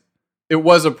product. It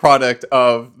was a product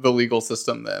of the legal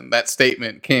system then. That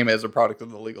statement came as a product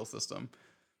of the legal system.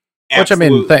 Which I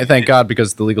mean, absolutely. thank God,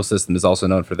 because the legal system is also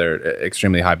known for their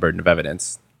extremely high burden of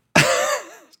evidence.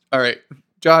 All right,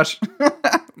 Josh,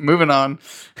 moving on.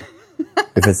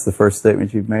 If it's the first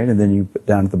statement you've made, and then you put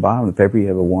down at the bottom of the paper, you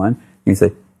have a 1, you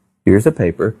say, here's a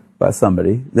paper by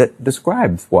somebody that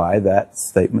describes why that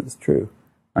statement is true.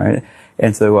 All right?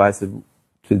 And so I said,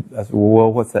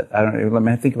 well, what's that? I don't know. Let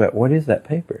me think about, what is that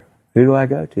paper? Who do I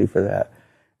go to for that?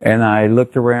 And I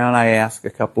looked around, I asked a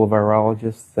couple of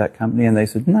virologists at that company, and they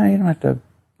said, no, you don't have to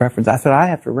reference. I said, I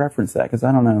have to reference that because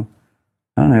I don't know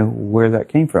where that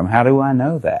came from. How do I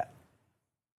know that?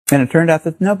 And it turned out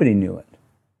that nobody knew it.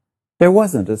 There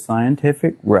wasn't a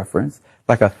scientific reference,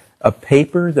 like a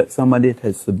paper that somebody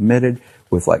had submitted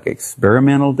with like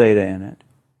experimental data in it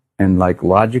and like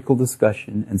logical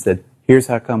discussion and said, here's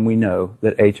how come we know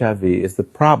that HIV is the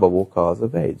probable cause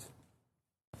of AIDS.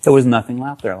 There was nothing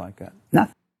out there like that.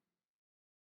 Nothing.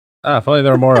 If only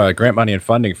there were more grant money and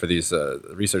funding for these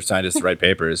research scientists to write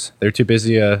papers. They're too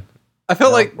busy I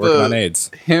felt like working on AIDS.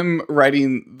 him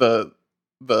writing the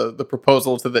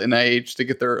proposal to the NIH to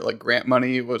get their like grant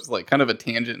money was like kind of a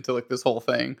tangent to like this whole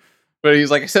thing. But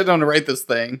he's like, I sat down to write this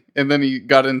thing, and then he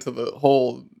got into the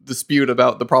whole dispute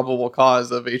about the probable cause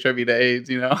of HIV to AIDS.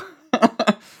 You know,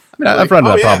 I mean, I've run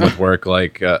into that problem yeah. with work,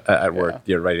 like at work,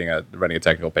 you're writing a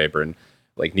technical paper and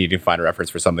like needing to find a reference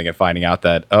for something and finding out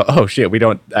that oh shit, we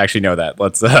don't actually know that.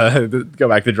 Let's go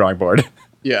back to the drawing board.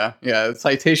 Yeah,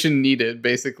 citation needed.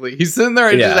 Basically, he's sitting there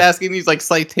and Yeah. just asking these like,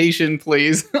 citation,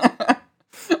 please.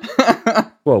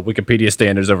 Well, Wikipedia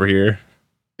standards over here.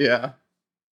 Yeah.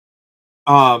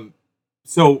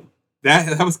 So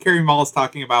that was Carrie Mullis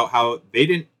talking about how they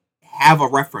didn't have a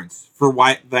reference for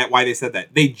why they said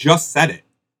that. They just said it.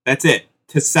 That's it.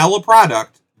 To sell a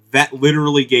product that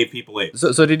literally gave people AIDS.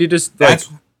 So did you just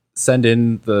send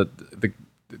in the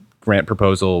grant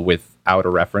proposal without a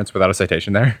reference, without a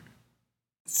citation there?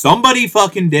 Somebody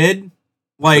fucking did.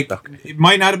 Like, it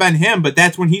might not have been him, but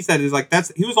that's when he said, is like,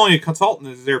 he was only a consultant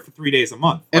that was there for 3 days a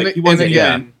month. Like, he wasn't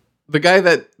even... The guy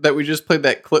that we just played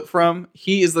that clip from,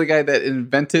 he is the guy that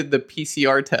invented the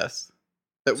PCR test.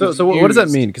 So what does that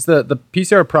mean? Because the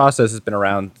PCR process has been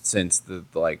around since the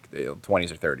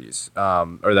 20s or 30s,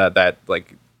 or that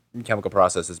like chemical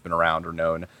process has been around or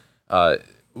known.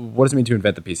 What does it mean to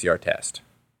invent the PCR test?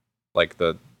 Like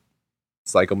the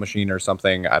cycle machine or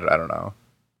something? I don't know.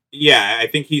 Yeah, I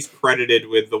think he's credited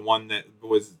with the one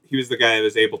he was the guy that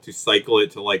was able to cycle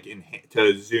it to like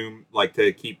to zoom, like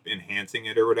to keep enhancing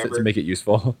it or whatever. To make it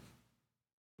useful.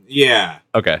 Yeah.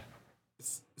 Okay.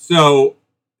 So,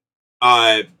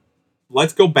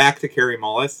 let's go back to Carrie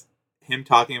Mullis, him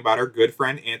talking about our good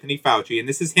friend Anthony Fauci, and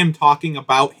this is him talking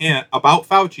about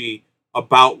Fauci,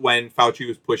 about when Fauci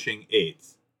was pushing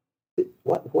AIDS.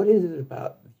 What is it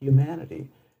about humanity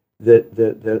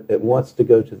that wants to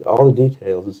go to all the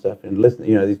details and stuff and listen?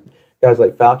 You know, these guys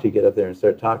like Fauci get up there and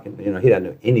start talking. You know, he doesn't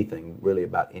know anything really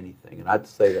about anything, and I'd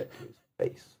say that to his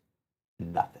face,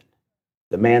 nothing.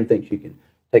 The man thinks you can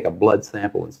take a blood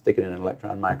sample and stick it in an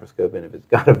electron microscope, and if it's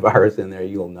got a virus in there,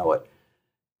 you'll know it.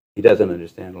 He doesn't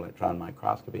understand electron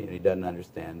microscopy, and he doesn't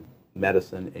understand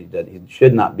medicine, and he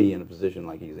should not be in a position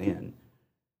like he's in.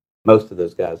 Most of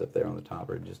those guys up there on the top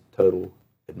are just total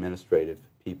administrative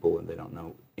people, and they don't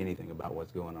know anything about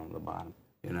what's going on the bottom.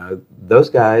 You know, those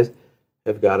guys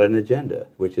have got an agenda,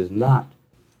 which is not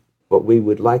what we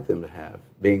would like them to have,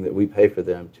 being that we pay for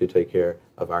them to take care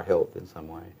of our health in some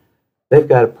way. They've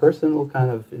got a personal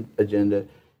kind of agenda.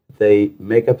 They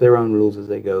make up their own rules as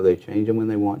they go. They change them when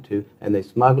they want to, and they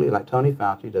smugly, like Tony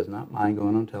Fauci, does not mind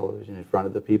going on television in front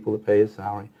of the people that pay his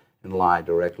salary and lie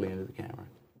directly into the camera.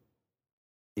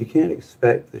 You can't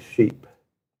expect the sheep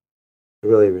to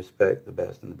really respect the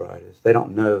best and the brightest. They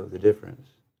don't know the difference,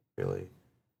 really.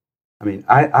 I mean,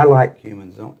 I like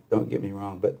humans. Don't get me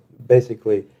wrong, but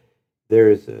basically,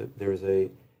 the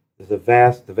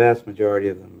vast majority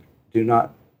of them do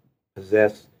not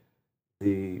possess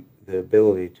the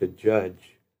ability to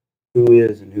judge who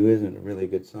is and who isn't a really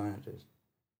good scientist.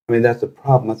 I mean, that's a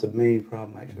problem. That's a main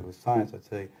problem, actually, with science, I'd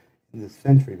say, in this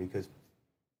century, because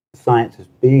science is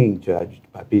being judged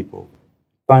by people.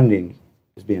 Funding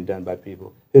is being done by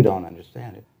people who don't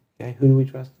understand it. Okay, who do we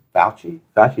trust? Fauci?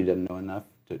 Fauci doesn't know enough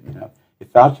to, you know.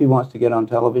 If Fauci wants to get on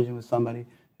television with somebody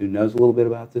who knows a little bit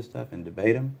about this stuff and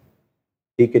debate him,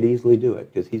 he could easily do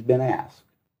it because he's been asked.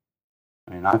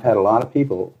 I mean, I've had a lot of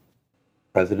people,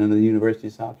 president of the University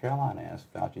of South Carolina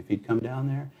asked Fauci if he'd come down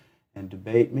there and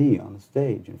debate me on the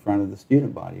stage in front of the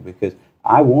student body, because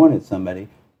I wanted somebody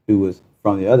who was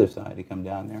from the other side to come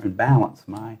down there and balance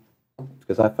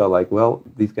because I felt like, well,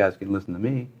 these guys can listen to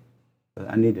me, but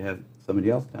I need to have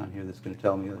somebody else down here that's going to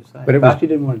tell me the other side. But Fauci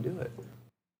didn't want to do it.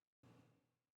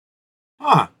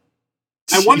 Huh.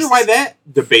 I wonder why that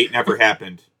debate never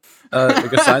happened.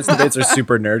 Because science debates are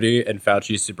super nerdy and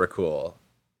Fauci's super cool.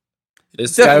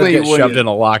 This Definitely guy would get shoved wouldn't. in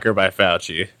a locker by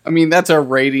Fauci. I mean, that's a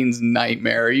ratings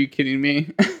nightmare. Are you kidding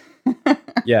me?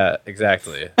 Yeah,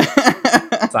 exactly.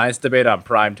 Science debate on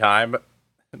prime time?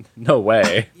 No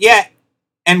way. Yeah,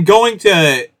 and going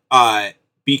to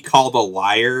be called a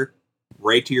liar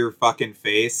right to your fucking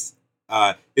face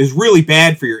is really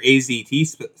bad for your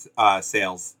AZT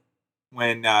sales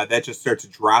when that just starts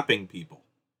dropping people.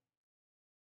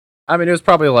 I mean, it was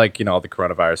probably like, all the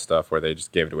coronavirus stuff where they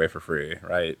just gave it away for free,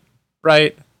 right?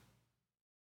 Right?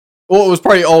 Well, it was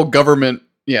probably all government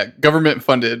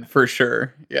funded for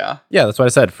sure. Yeah. Yeah, that's what I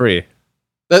said, free.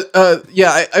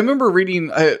 I remember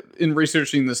reading in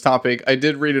researching this topic. I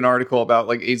did read an article about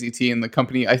like AZT and the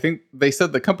company. I think they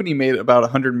said the company made about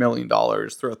 $100 million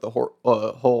throughout the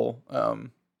whole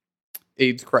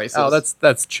AIDS crisis. Oh,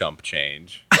 that's chump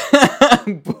change.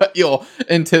 But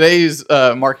in today's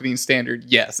marketing standard,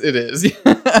 yes, it is.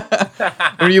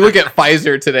 When you look at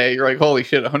Pfizer today, you're like, holy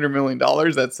shit, $100 million.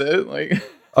 That's it. Like,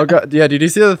 Oh god, yeah. Did you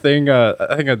see the thing?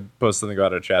 I think I posted something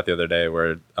about a chat the other day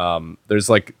where there's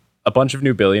like a bunch of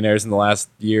new billionaires in the last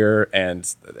year,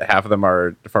 and half of them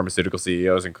are pharmaceutical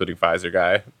CEOs, including Pfizer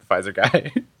guy.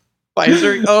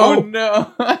 Pfizer. Oh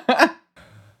no.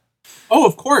 Oh,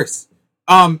 of course.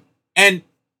 And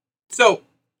so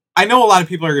I know a lot of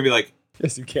people are gonna be like,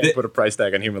 Yes, you can't put a price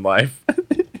tag on human life.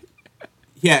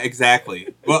 yeah,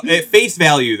 exactly. Well, at face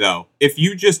value, though, if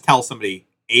you just tell somebody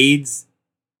AIDS,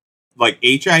 like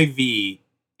HIV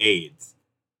AIDS,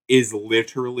 is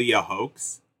literally a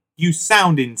hoax, you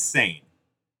sound insane.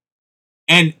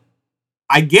 And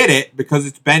I get it because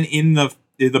it's been in the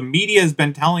media has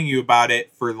been telling you about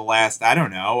it for the last,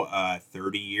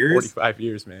 30 years. 45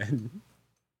 years, man.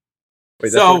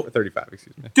 Wait, So- that's 35,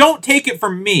 excuse me. Don't take it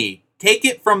from me. Take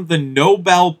it from the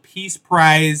Nobel Peace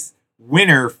Prize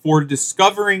winner for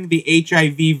discovering the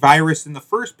HIV virus in the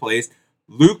first place,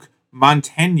 Luc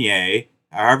Montagnier,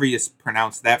 however you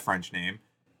pronounce that French name.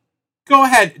 Go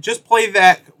ahead, just play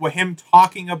that with him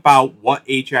talking about what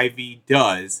HIV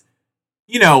does,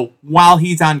 while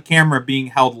he's on camera being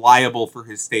held liable for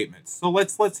his statements. So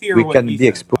let's hear We what can he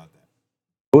be says about that.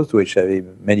 exposed to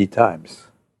HIV many times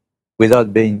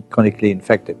without being chronically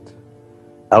infected.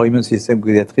 Our immune system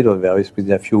could get rid of the virus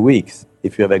within a few weeks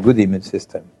if you have a good immune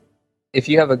system. If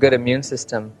you have a good immune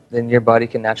system, then your body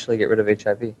can naturally get rid of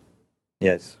HIV.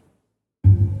 Yes.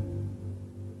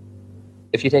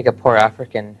 If you take a poor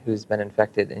African who's been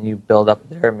infected and you build up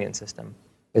their immune system,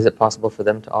 is it possible for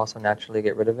them to also naturally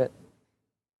get rid of it?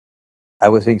 I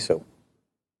would think so.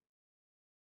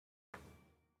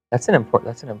 That's an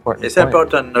important It's point.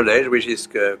 important knowledge which is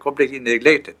completely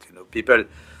neglected. People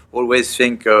always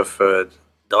think of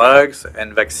drugs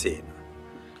and vaccine.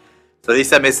 So this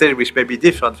is a message which may be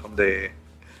different from the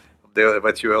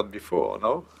what you heard before,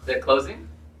 no? The closing?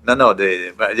 No.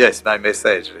 Yes, my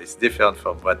message is different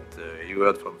from what you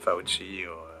heard from Fauci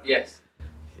or. Yes.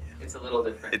 It's a little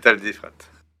different. Little different.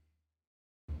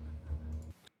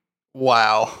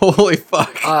 Wow. Holy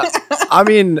fuck. I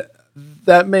mean,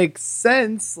 that makes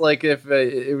sense. Like, if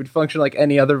it would function like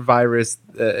any other virus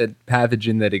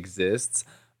pathogen that exists.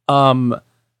 My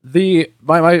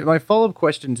follow-up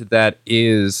question to that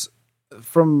is,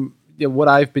 from what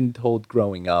I've been told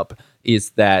growing up,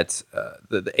 is that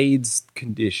the AIDS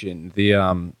condition,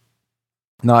 the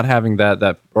not having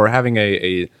that or having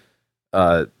a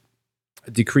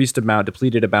depleted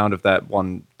amount of that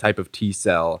one type of T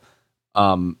cell,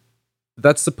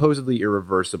 that's supposedly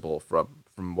irreversible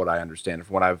from what I understand,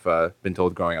 from what I've been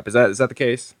told growing up. Is that the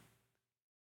case?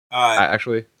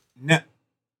 Actually,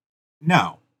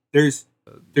 No. There's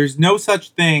no such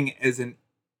thing as an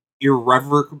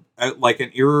irrevocable.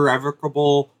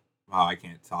 Wow, I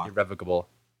can't talk. Irrevocable.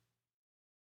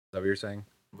 Is that what you're saying?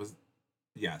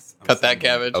 Yes. I'm Cut that saying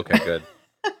cabbage. Okay, good.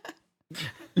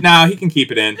 No, he can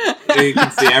keep it in. You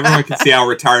can see. Everyone can see how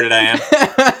retarded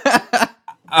I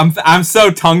am. I'm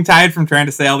so tongue tied from trying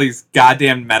to say all these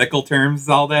goddamn medical terms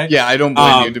all day. Yeah, I don't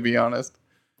blame you, to be honest.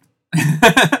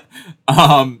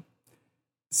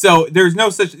 So there's no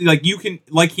such you can,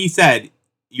 like he said,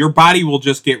 your body will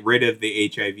just get rid of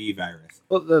the HIV virus.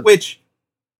 Well,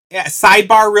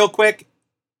 Sidebar real quick.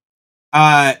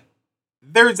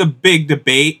 There's a big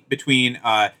debate between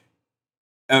a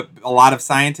lot of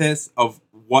scientists of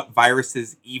what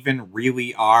viruses even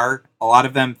really are. A lot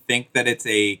of them think that it's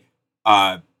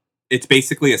it's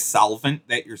basically a solvent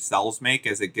that your cells make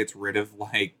as it gets rid of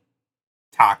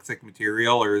toxic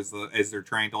material, or as they're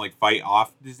trying to fight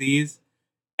off disease,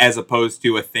 as opposed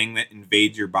to a thing that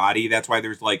invades your body. That's why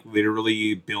there's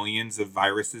literally billions of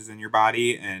viruses in your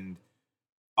body, and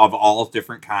of all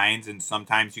different kinds, and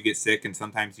sometimes you get sick and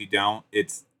sometimes you don't.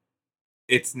 It's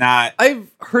not. I've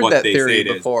heard what that they theory say it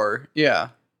is. before. Yeah.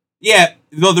 Yeah,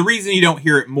 though the reason you don't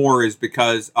hear it more is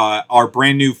because our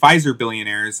brand new Pfizer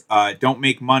billionaires don't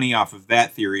make money off of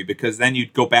that theory, because then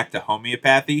you'd go back to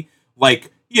homeopathy,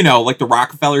 like the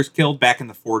Rockefellers killed back in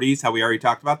the 40s. How we already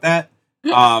talked about that.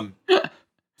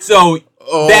 So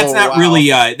that's not really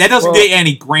that doesn't get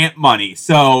any grant money.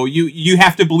 So you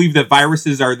have to believe that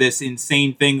viruses are this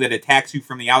insane thing that attacks you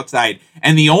from the outside,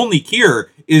 and the only cure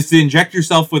is to inject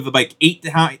yourself with like 8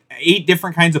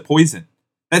 different kinds of poison.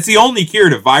 That's the only cure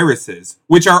to viruses,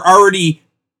 which are already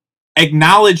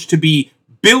acknowledged to be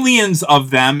billions of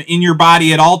them in your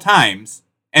body at all times.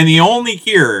 And the only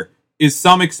cure is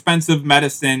some expensive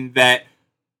medicine that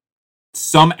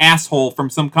some asshole from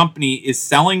some company is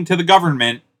selling to the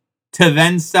government to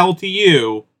then sell to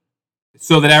you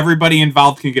so that everybody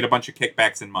involved can get a bunch of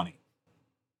kickbacks and money.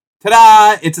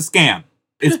 Ta-da! It's a scam.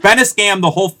 It's been a scam the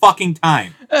whole fucking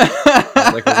time. Sounds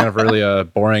like we're gonna have a really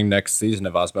boring next season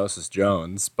of Osmosis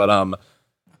Jones, but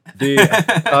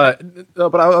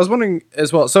but I was wondering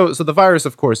as well. So the virus,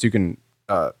 of course, you can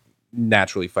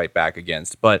naturally fight back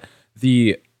against, but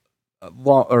the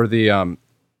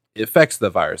effects of the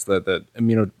virus, the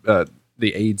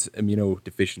AIDS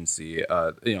immunodeficiency,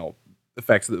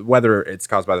 affects whether it's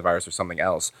caused by the virus or something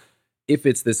else. If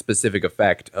it's this specific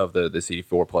effect of the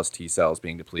CD4 plus T cells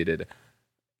being depleted,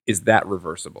 is that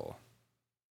reversible?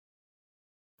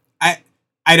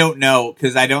 I don't know,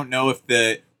 because I don't know if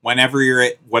whenever you're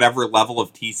at whatever level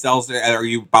of T cells, are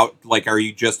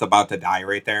you just about to die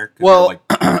right there? Well,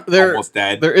 you're almost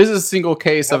dead. There is a single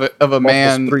case of a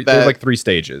man. There's like 3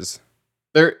 stages.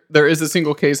 There is a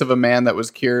single case of a man that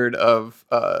was cured of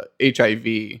HIV.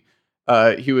 He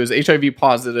was HIV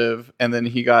positive, and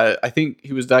then I think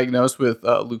he was diagnosed with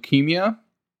leukemia.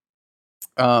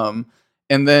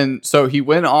 And then so he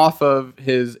went off of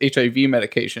his HIV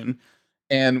medication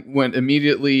and went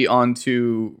immediately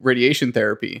onto radiation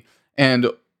therapy. And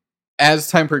as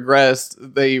time progressed,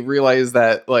 they realized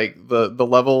that like the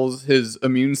levels, his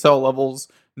immune cell levels,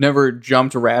 never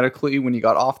jumped radically when he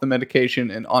got off the medication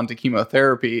and onto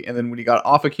chemotherapy. And then when he got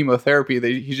off of chemotherapy,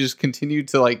 he just continued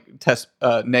to like test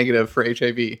negative for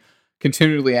HIV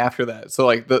continually after that. So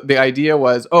like the idea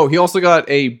was, he also got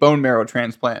a bone marrow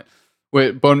transplant.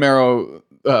 With bone marrow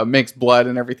makes blood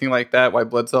and everything like that, white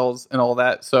blood cells and all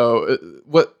that. So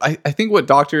what I think what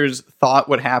doctors thought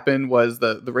would happen was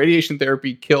the radiation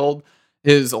therapy killed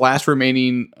his last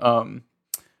remaining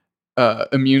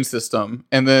immune system,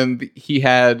 and then he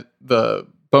had the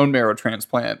bone marrow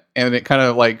transplant, and it kind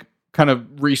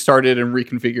of restarted and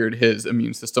reconfigured his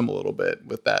immune system a little bit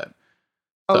with that.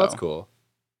 Oh, that's cool.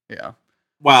 Yeah.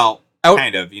 Well,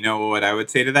 kind of. You know what I would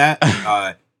say to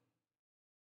that?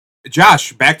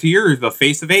 Josh, back to the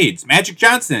face of AIDS. Magic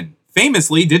Johnson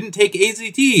famously didn't take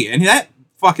AZT, and that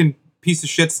fucking piece of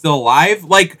shit's still alive.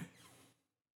 Like,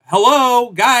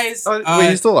 hello, guys. Wait,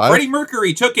 he's still alive? Freddie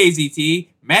Mercury took AZT.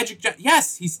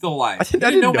 Yes, he's still alive. I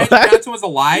didn't know Magic that. Johnson was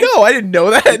alive? No, I didn't know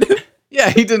that.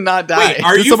 Yeah, he did not die. Wait,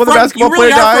 are Did you someone from the basketball you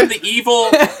really player are die? from the evil?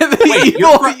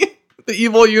 The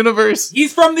evil universe.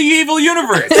 He's from the evil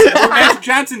universe where Magic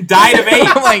Johnson died of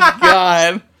AIDS. Oh my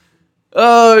god.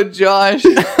 Oh, Josh.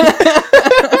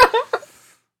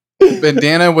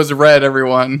 Bandana was red,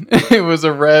 everyone. It was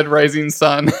a red rising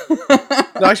sun.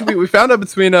 No, actually, we found out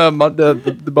between the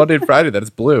Monday and Friday that it's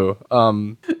blue.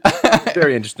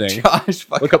 Very interesting. Josh,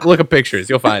 look up pictures.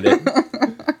 You'll find it.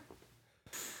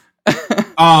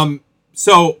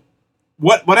 So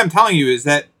what I'm telling you is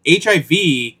that HIV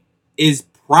is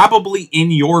probably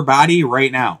in your body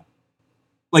right now.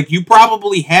 Like, you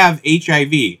probably have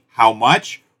HIV. How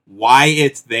much? Why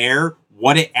it's there?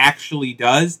 What it actually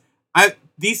does?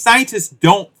 These scientists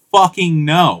don't fucking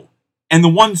know. And the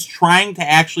ones trying to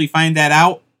actually find that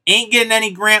out ain't getting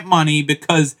any grant money,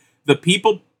 because the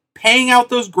people paying out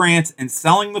those grants and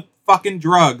selling the fucking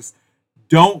drugs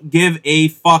don't give a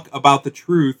fuck about the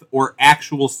truth or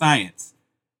actual science.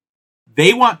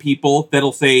 They want people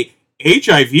that'll say,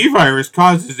 HIV virus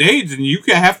causes AIDS and you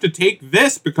have to take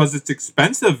this because it's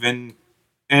expensive and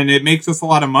it makes us a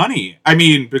lot of money. I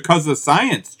mean, because of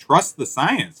science. Trust the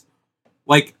science.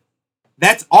 Like,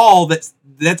 that's all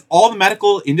the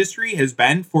medical industry has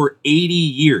been for 80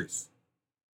 years.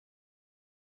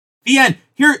 The end.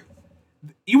 Here,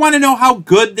 you want to know how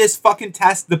good this fucking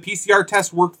test, the PCR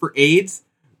test, worked for AIDS?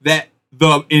 That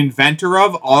the inventor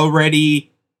of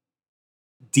already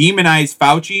demonized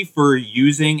Fauci for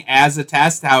using as a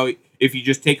test. How if you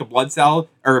just take a blood cell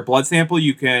or a blood sample,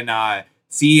 you can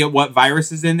see what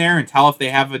virus is in there and tell if they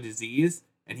have a disease.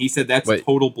 And he said that's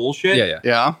total bullshit.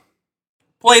 Yeah.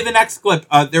 Play the next clip.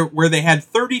 Where they had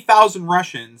 30,000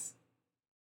 Russians.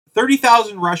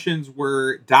 30,000 Russians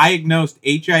were diagnosed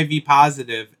HIV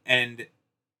positive, they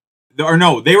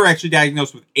were actually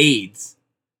diagnosed with AIDS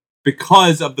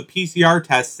because of the PCR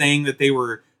test saying that they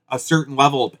were a certain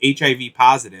level of HIV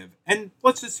positive. And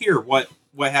let's just hear what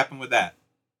happened with that.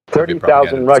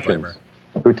 30,000 Russians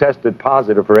who tested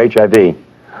positive for HIV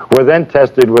were then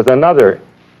tested with another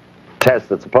test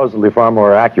that's supposedly far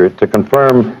more accurate to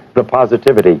confirm the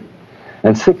positivity.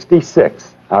 And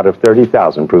 66 out of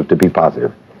 30,000 proved to be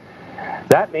positive.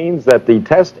 That means that the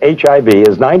test HIV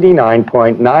is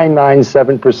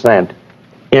 99.997%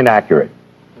 inaccurate.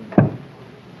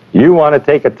 You want to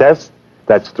take a test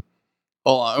that's...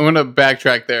 Hold on, I'm going to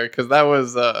backtrack there because that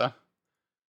was...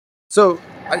 So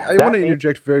I want to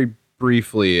interject very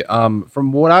briefly.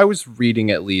 From what I was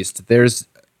reading, at least, there's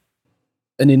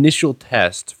an initial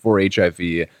test for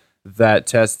HIV that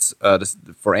tests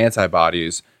for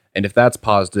antibodies, and if that's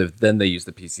positive, then they use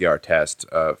the PCR test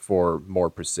for more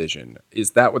precision.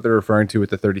 Is that what they're referring to with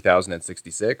the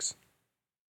 30,066?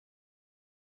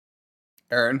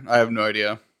 Aaron, I have no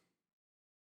idea.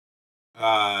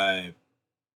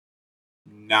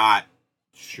 Not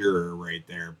sure right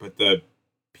there, but the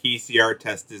PCR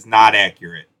test is not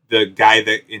accurate. The guy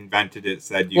that invented it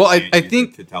said you can't use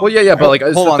it to tell. Well, yeah, but like,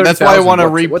 hold on. That's why I want to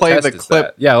replay the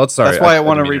clip. Yeah, let's. Sorry, that's why I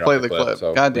want to replay the clip.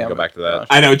 So God damn go back to that.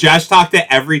 I know Josh talked it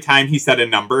every time he said a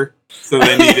number, so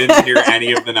then you didn't hear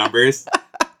any of the numbers.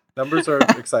 Numbers are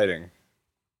exciting.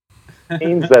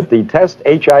 Means that the test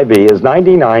HIV is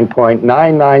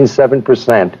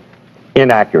 99.997%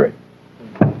 inaccurate.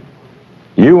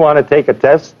 You want to take a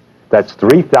test that's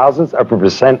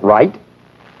 0.003% right?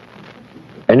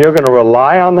 And you're going to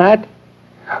rely on that?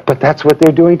 But that's what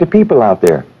they're doing to people out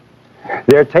there.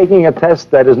 They're taking a test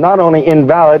that is not only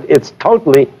invalid, it's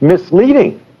totally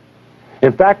misleading.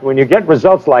 In fact, when you get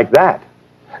results like that,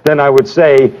 then I would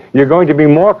say you're going to be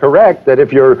more correct that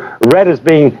if you're read as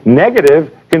being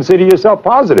negative, consider yourself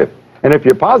positive. And if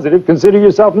you're positive, consider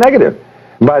yourself negative.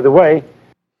 And by the way...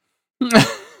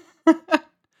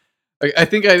 I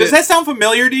think Does that sound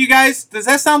familiar to you guys? Does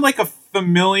that sound like a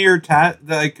familiar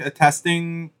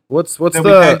testing? What's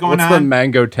the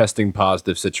mango testing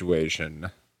positive situation?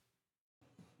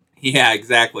 Yeah,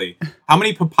 I How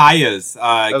many papayas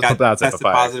got tested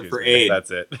positive for AIDS? That's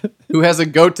it. Who has a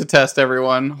goat to test?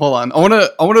 Everyone, hold on. I want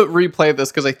to replay this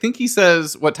because I think he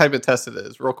says what type of test it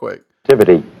is, real quick.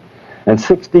 Activity, and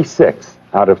 66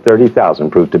 out of 30,000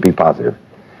 proved to be positive.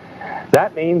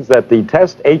 That means that the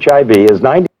test HIV is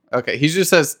 90. Okay, he just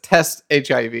says test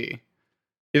HIV. He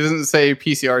doesn't say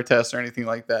PCR test or anything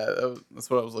like that. That's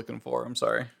what I was looking for. I'm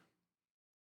sorry.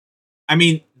 I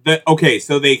mean,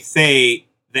 so they say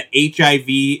the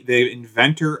HIV, the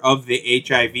inventor of the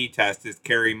HIV test is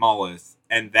Kary Mullis,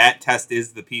 and that test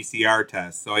is the PCR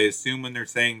test. So I assume when they're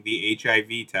saying the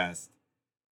HIV test,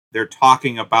 they're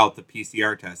talking about the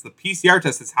PCR test. The PCR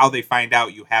test is how they find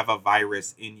out you have a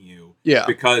virus in you. Yeah.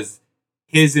 Because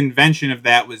his invention of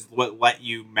that was what let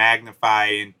you magnify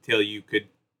until you could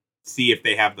see if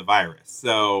they have the virus.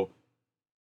 So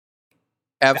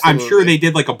absolutely. I'm sure they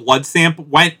did like a blood sample.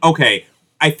 I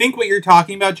think what you're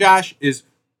talking about, Josh, is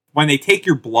when they take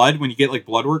your blood, when you get like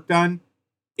blood work done,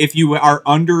 if you are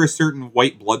under a certain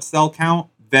white blood cell count,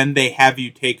 then they have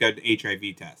you take an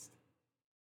HIV test.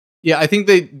 Yeah, I think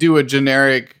they do a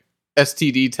generic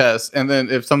STD test, and then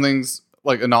if something's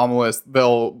like anomalous,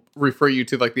 they'll refer you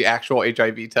to like the actual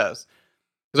HIV test.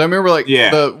 Because I remember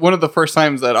one of the first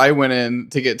times that I went in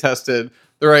to get tested,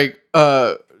 they're like,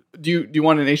 do you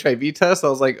want an HIV test? I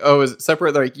was like, oh, is it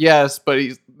separate? They're like, yes, but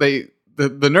the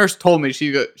nurse told me,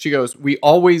 she goes, we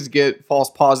always get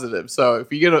false positives. So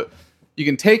if you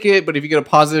can take it, but if you get a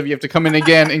positive, you have to come in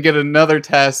again and get another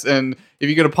test. And if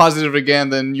you get a positive again,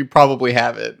 then you probably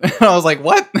have it. And I was like,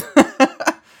 what?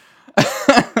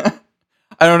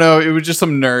 I don't know. It was just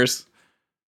some nurse.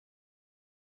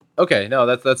 Okay, no,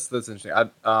 that's interesting.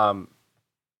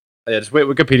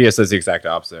 Wikipedia says the exact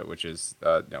opposite, which is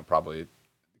probably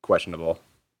questionable.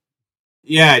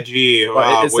 Yeah, gee,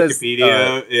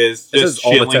 Wikipedia is just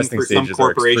all the shilling testing for some stages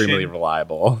are corporation. extremely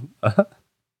reliable.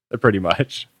 Pretty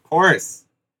much. Of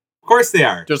course they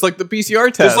are. Just like the PCR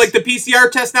test. Just like the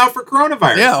PCR test now for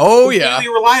coronavirus. Yeah, oh completely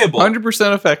reliable.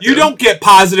 100% effective. You don't get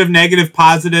positive, negative,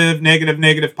 positive, negative,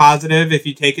 negative, positive if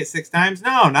you take it 6 times.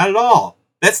 No, not at all.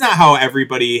 That's not how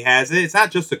everybody has it. It's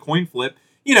not just a coin flip.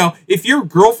 You know, if your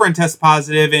girlfriend tests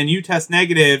positive and you test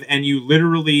negative and you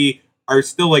literally are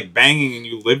still like banging and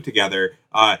you live together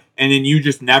and then you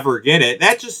just never get it,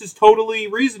 that just is totally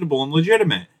reasonable and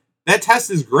legitimate. That test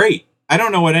is great. I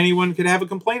don't know what anyone could have a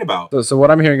complaint about. So what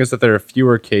I'm hearing is that there are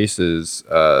fewer cases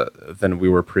than we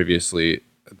were previously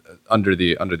under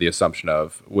the assumption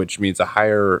of, which means a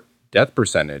higher death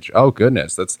percentage. Oh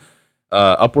goodness, that's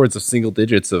upwards of single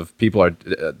digits of people are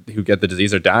who get the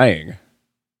disease are dying.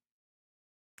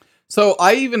 So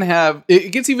I even have,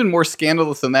 it gets even more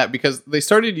scandalous than that because they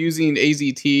started using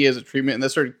AZT as a treatment and they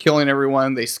started killing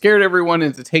everyone. They scared everyone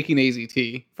into taking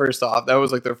AZT. First off, that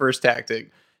was like their first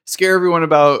tactic. Scare everyone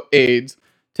about AIDS,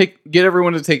 get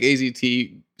everyone to take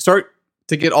AZT, start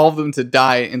to get all of them to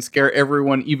die and scare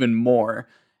everyone even more.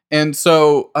 And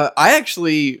so I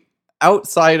actually,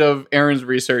 outside of Aaron's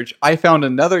research, I found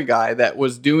another guy that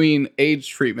was doing AIDS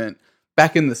treatment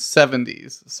back in the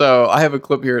 70s. So I have a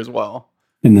clip here as well.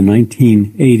 In the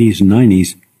 1980s and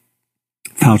 90s,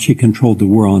 Fauci controlled the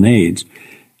war on AIDS,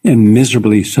 and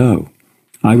miserably so.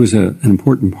 I was an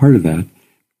important part of that.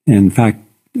 In fact,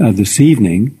 this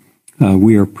evening,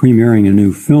 we are premiering a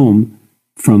new film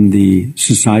from the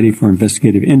Society for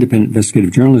Independent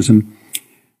Investigative Journalism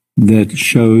that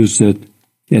shows that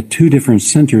at two different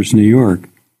centers in New York,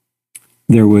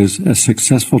 there was a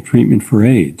successful treatment for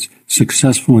AIDS.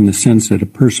 Successful in the sense that a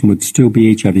person would still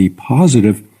be HIV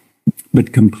positive,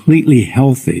 but completely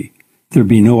healthy. There'd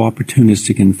be no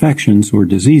opportunistic infections or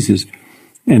diseases.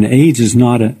 And AIDS is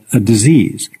not a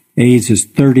disease. AIDS is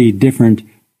 30 different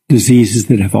diseases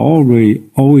that have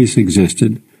always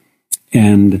existed.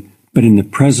 But in the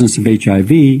presence of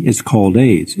HIV, it's called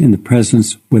AIDS. In the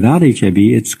presence without HIV,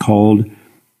 it's called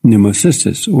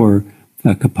pneumocystis or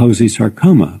Kaposi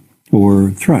sarcoma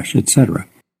or thrush, etc.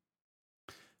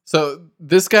 So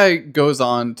this guy goes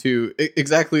on to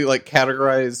exactly like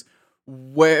categorize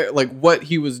where, like, what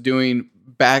he was doing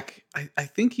back. I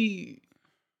think he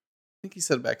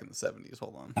said back in the 70s.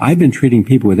 Hold on. I've been treating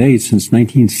people with AIDS since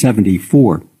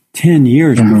 1974, 10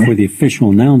 years before the official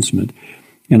announcement.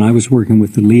 And I was working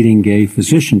with the leading gay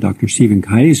physician, Dr. Stephen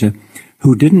Kaeza,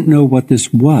 who didn't know what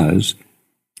this was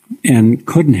and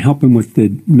couldn't help him with the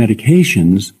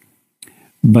medications.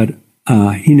 But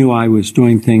he knew I was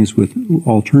doing things with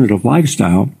alternative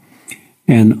lifestyle,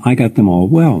 and I got them all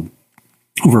well.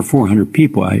 Over 400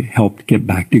 people I helped get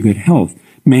back to good health,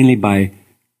 mainly by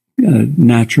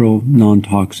natural,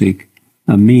 non-toxic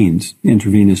means,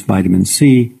 intravenous vitamin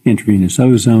C, intravenous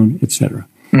ozone, etc.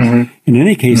 In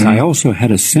any case, I also had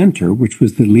a center, which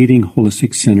was the leading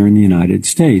holistic center in the United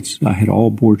States. I had all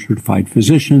board-certified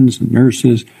physicians,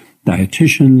 nurses,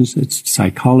 dietitians,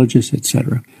 psychologists,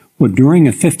 etc. Well, during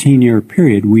a 15-year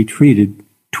period, we treated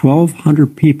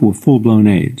 1,200 people with full-blown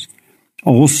AIDS,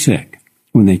 all sick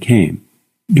when they came.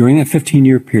 During that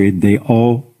 15-year period, they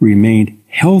all remained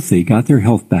healthy, got their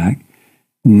health back.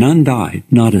 None died.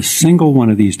 Not a single one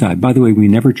of these died. By the way, we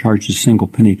never charged a single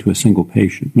penny to a single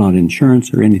patient, not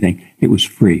insurance or anything. It was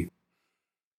free.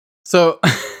 So,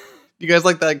 you guys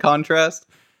like that contrast?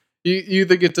 You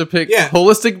either get to pick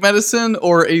holistic medicine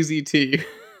or AZT.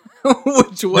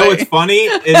 Which way? No, what's funny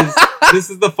is, this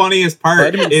is the funniest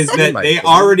part, is that they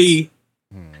already...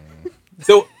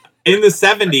 So, in the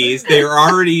 70s, they were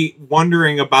already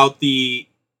wondering about the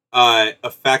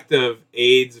effect of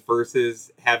AIDS versus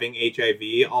having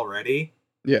HIV already.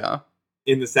 Yeah.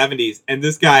 In the 70s. And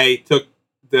this guy took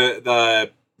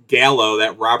the Gallo,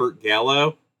 that Robert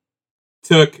Gallo,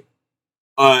 took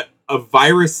a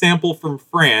virus sample from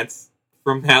France,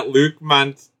 from that Luc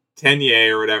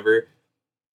Montagnier or whatever,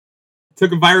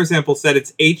 took a virus sample, said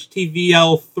it's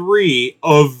HTVL3,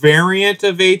 a variant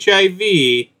of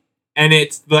HIV, and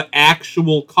it's the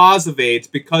actual cause of AIDS,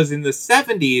 because in the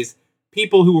 70s,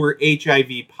 people who were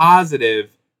HIV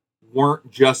positive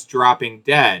weren't just dropping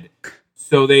dead.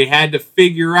 So they had to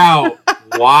figure out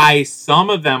why some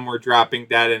of them were dropping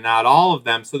dead and not all of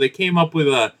them. So they came up with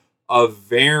a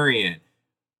variant.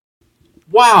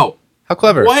 Wow. How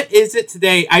clever. What is it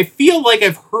today? I feel like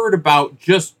I've heard about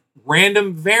just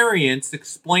random variants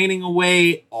explaining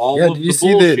away all of the bullshit. Did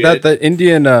you see that the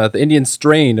Indian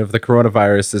strain of the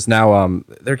coronavirus is now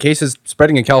their cases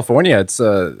spreading in California? It's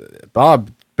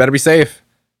Bob, better be safe.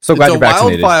 So glad you're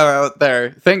vaccinated. It's a wildfire out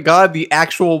there. Thank God the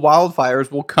actual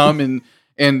wildfires will come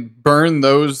and burn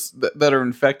those that are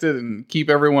infected and keep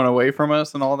everyone away from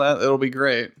us and all that. It'll be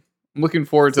great. I'm looking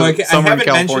forward to summer in California. I haven't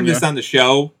mentioned this on the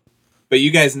show, but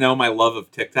you guys know my love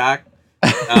of TikTok.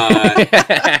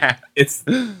 It's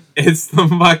the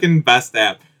fucking best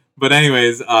app. But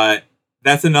anyways,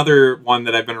 that's another one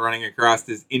that I've been running across,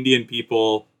 is Indian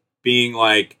people being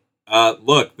like,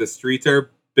 look, the streets are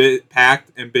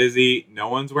packed and busy. No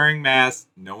one's wearing masks.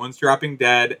 No one's dropping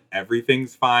dead.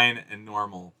 Everything's fine and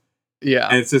normal. Yeah.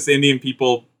 And it's just Indian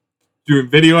people doing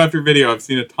video after video. I've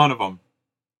seen a ton of them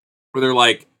where they're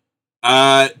like,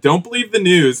 Don't believe the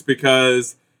news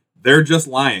because they're just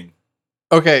lying.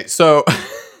 Okay, so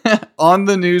on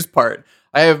the news part,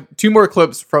 I have 2 more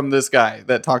clips from this guy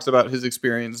that talks about his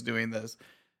experience doing this.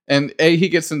 And he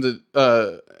gets into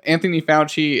Anthony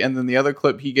Fauci, and then the other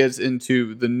clip he gets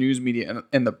into the news media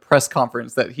and the press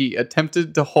conference that he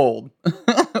attempted to hold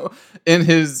in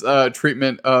his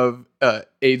treatment of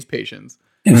AIDS patients.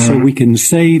 And so we can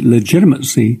say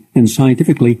legitimately and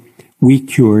scientifically, we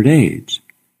cured AIDS.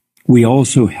 We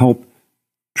also help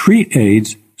treat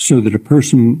AIDS so that a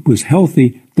person was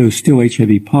healthy, though still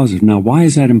HIV positive. Now, why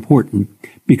is that important?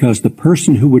 Because the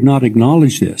person who would not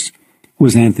acknowledge this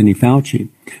was Anthony Fauci,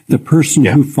 the person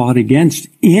who fought against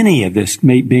any of this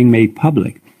being made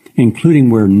public, including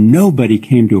where nobody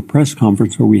came to a press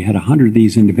conference where we had 100 of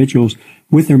these individuals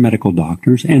with their medical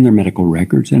doctors and their medical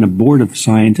records and a board of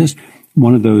scientists.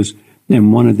 One of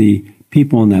the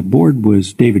people on that board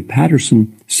was David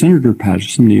Patterson, Senator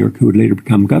Patterson, New York, who would later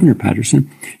become Governor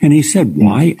Patterson. And he said,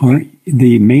 why aren't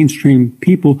the mainstream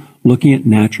people looking at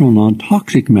natural,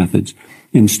 non-toxic methods?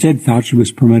 Instead, Fauci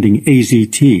was promoting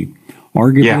AZT,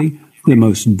 arguably the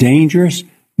most dangerous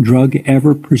drug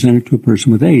ever presented to a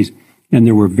person with AIDS. And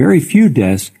there were very few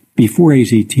deaths before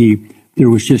AZT. There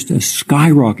was just a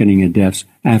skyrocketing of deaths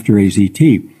after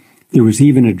AZT. There was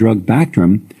even a drug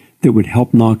Bactrim that would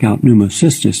help knock out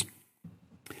pneumocystis,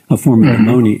 a form of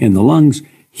pneumonia in the lungs.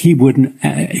 He wouldn't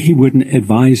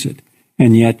advise it.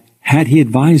 And yet, had he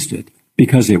advised it,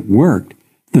 because it worked,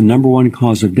 the number one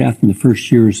cause of death in the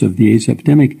first years of the AIDS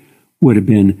epidemic would have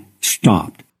been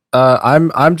stopped.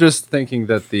 I'm just thinking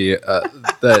that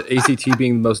that AZT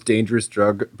being the most dangerous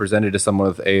drug presented to someone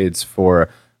with AIDS for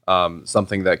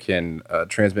something that can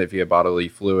transmit via bodily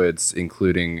fluids,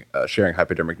 including sharing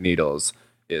hypodermic needles,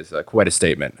 is quite a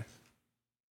statement.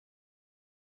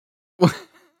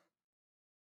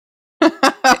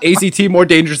 AZT more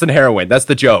dangerous than heroin. That's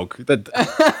the joke.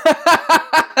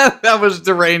 That was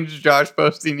deranged Josh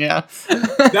posting, yeah.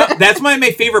 That's one of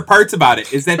my favorite parts about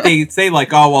it, is that they say,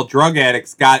 like, oh, well, drug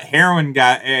addicts got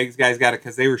guys got it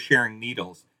because they were sharing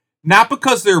needles. Not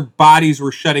because their bodies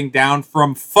were shutting down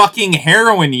from fucking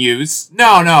heroin use.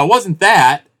 No, it wasn't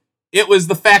that. It was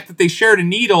the fact that they shared a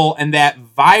needle and that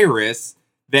virus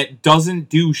that doesn't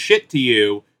do shit to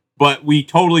you, but we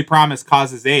totally promise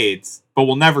causes AIDS, but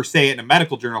we'll never say it in a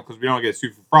medical journal because we don't get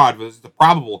sued for fraud, but it's the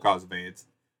probable cause of AIDS.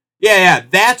 Yeah,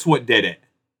 that's what did it.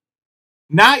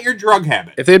 Not your drug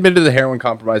habit. If they admitted the heroin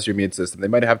compromised your immune system, they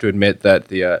might have to admit that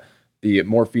the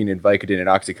morphine and Vicodin and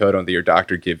oxycodone that your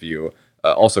doctor give you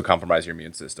also compromise your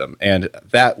immune system, and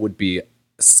that would be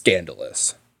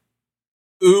scandalous.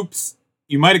 Oops.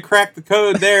 You might have cracked the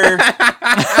code there.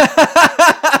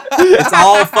 It's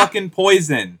all fucking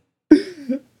poison.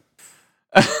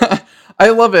 I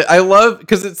love it. I love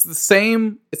because it's the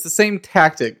same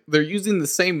tactic. They're using the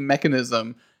same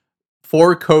mechanism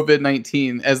for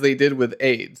COVID-19 as they did with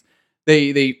AIDS.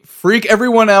 They freak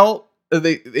everyone out.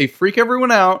 They freak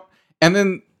everyone out, and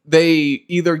then they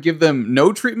either give them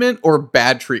no treatment or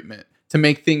bad treatment to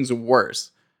make things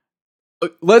worse.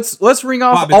 Let's ring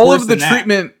off Bob, all of the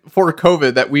treatment for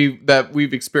COVID that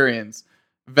we've experienced.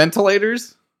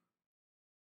 Ventilators.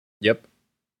 Yep.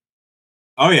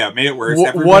 Oh yeah, made it worse.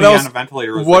 What else? On a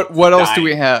ventilator was what else dying. do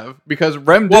we have? Because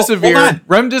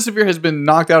remdesivir has been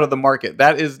knocked out of the market.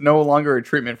 That is no longer a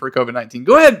treatment for COVID-19.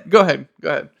 Go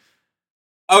ahead.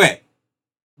 Okay,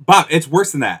 Bob, it's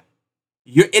worse than that.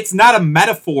 It's not a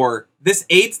metaphor. This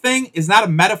AIDS thing is not a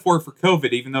metaphor for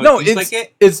COVID, even though it seems like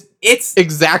it. It's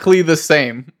exactly the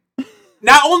same.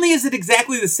 Not only is it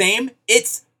exactly the same,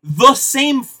 it's the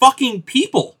same fucking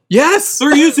people. Yes,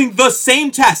 they're using the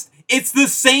same test. It's the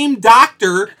same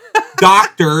doctor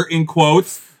in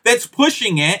quotes, that's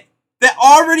pushing it, that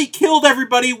already killed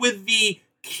everybody with the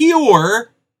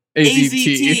cure,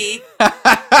 AZT.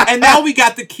 And now we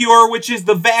got the cure, which is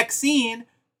the vaccine,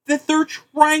 that they're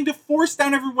trying to force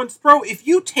down everyone's throat. If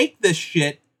you take this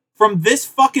shit from this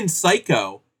fucking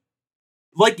psycho,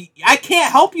 like, I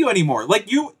can't help you anymore.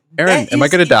 Like, Aaron, am I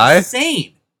going to die?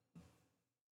 Insane.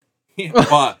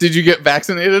 Yeah, did you get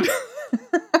vaccinated?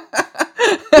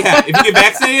 Yeah, if you get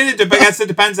vaccinated, I guess it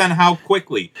depends on how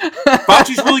quickly.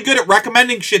 Fauci's really good at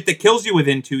recommending shit that kills you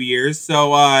within 2 years,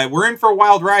 so we're in for a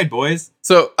wild ride, boys.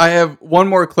 So I have one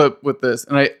more clip with this,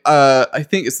 and I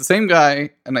think it's the same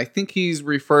guy, and I think he's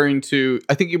referring to,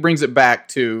 I think he brings it back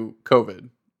to COVID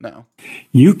now.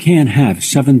 You can't have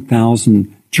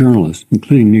 7,000 journalists,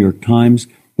 including New York Times,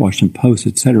 Washington Post,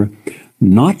 etc.,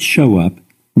 not show up,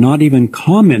 not even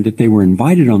comment that they were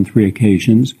invited on 3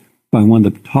 occasions by one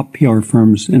of the top PR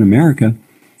firms in America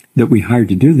that we hired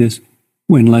to do this,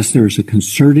 unless there's a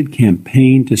concerted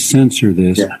campaign to censor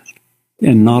this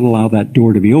and not allow that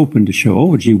door to be open to show,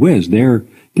 oh, gee whiz, there,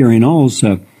 Gary Knowles,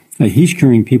 he's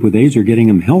curing people with AIDS or getting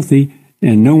them healthy,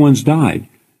 and no one's died.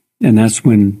 And that's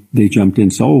when they jumped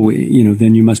in. So,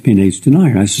 then you must be an AIDS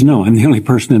denier. I said, no, I'm the only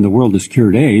person in the world that's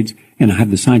cured AIDS, and I have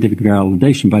the scientific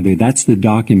validation. By the way, that's the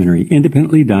documentary,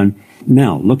 independently done.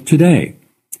 Now, look today.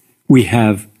 We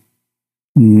have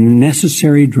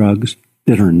necessary drugs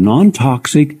that are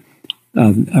non-toxic,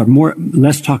 are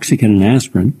less toxic than an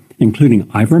aspirin, including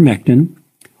ivermectin.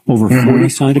 Over 40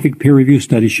 scientific peer-reviewed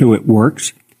studies show it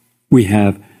works. We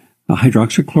have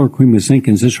hydroxychloroquine with zinc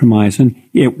and azithromycin.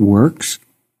 It works.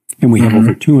 And we have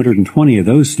over 220 of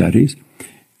those studies.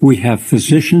 We have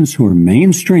physicians who are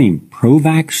mainstream,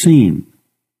 pro-vaccine.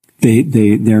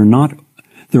 They're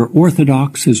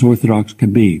orthodox as orthodox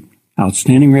can be.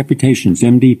 Outstanding reputations,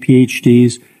 MD,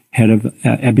 PhDs, head of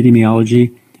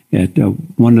epidemiology at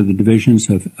one of the divisions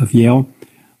of Yale.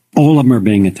 All of them are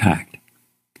being attacked.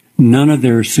 None of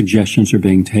their suggestions are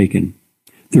being taken.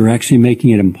 They're actually making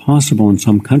it impossible in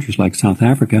some countries like South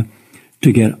Africa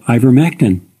to get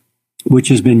ivermectin, which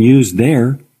has been used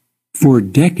there for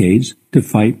decades to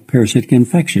fight parasitic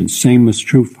infections. Same was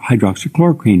true for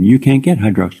hydroxychloroquine. You can't get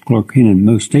hydroxychloroquine in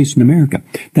most states in America.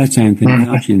 That's Anthony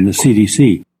Fauci and the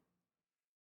CDC.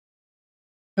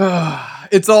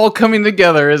 It's all coming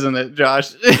together, isn't it,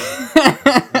 Josh?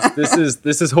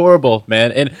 This is horrible,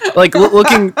 man. And like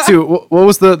looking to what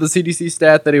was the CDC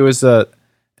stat that it was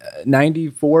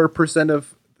 94%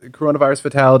 of coronavirus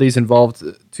fatalities involved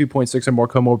 2.6 or more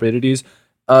comorbidities.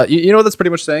 You know what that's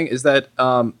pretty much saying is that,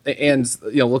 and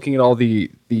looking at all the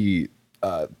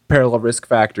parallel risk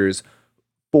factors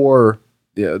for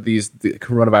the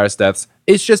coronavirus deaths,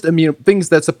 it's just things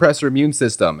that suppress your immune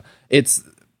system. It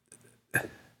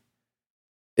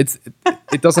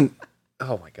doesn't.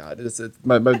 Oh my god!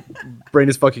 My brain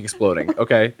is fucking exploding.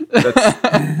 Okay,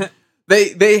 they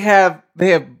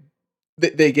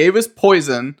gave us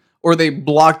poison or they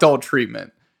blocked all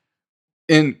treatment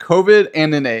in COVID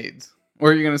and in AIDS. What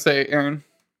are you gonna say, Aaron?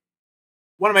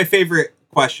 One of my favorite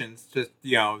questions, just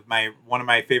one of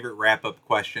my favorite wrap-up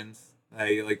questions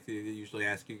I like to usually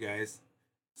ask you guys.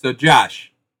 So,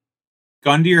 Josh,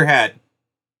 gun to your head,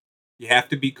 you have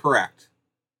to be correct.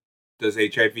 Does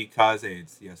HIV cause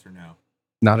AIDS? Yes or no?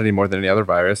 Not any more than any other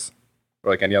virus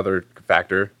or like any other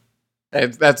factor.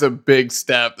 That's a big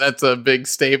step. That's a big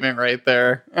statement right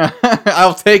there.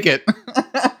 I'll take it.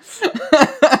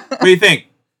 What do you think?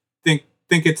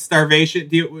 Think it's starvation?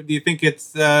 Do you think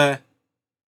it's?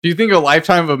 Do you think a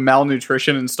lifetime of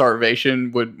malnutrition and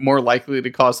starvation would more likely to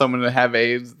cause someone to have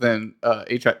AIDS than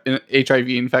HIV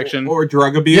infection or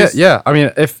drug abuse? Yeah. I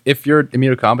mean, if you're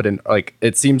immunocompetent, like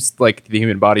it seems like the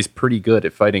human body's pretty good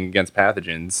at fighting against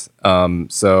pathogens.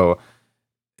 So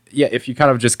yeah, if you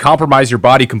kind of just compromise your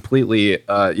body completely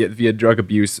via drug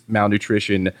abuse,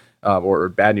 malnutrition, or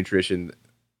bad nutrition,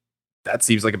 that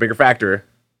seems like a bigger factor.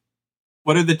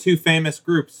 What are the two famous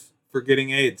groups for getting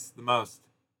AIDS the most?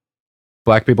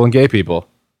 Black people and gay people.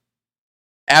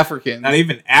 Africans. Not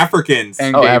even Africans.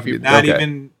 And gay people. Not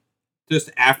even just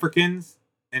Africans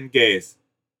and gays.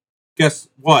 Guess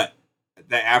what?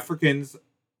 The Africans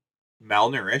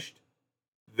malnourished.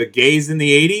 The gays in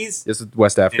the 80s. This is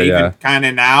West Africa, and even kind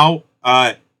of now.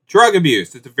 Drug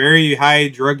abuse. It's a very high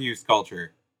drug use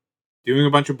culture. Doing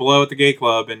a bunch of blow at the gay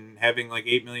club and having like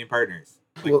 8 million partners.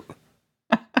 Like,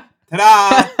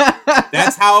 ta-da!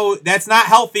 That's not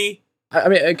healthy. I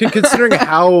mean, considering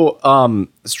how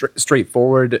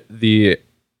straightforward the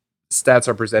stats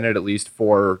are presented, at least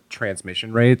for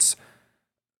transmission rates,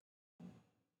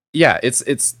 yeah,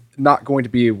 it's not going to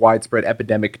be a widespread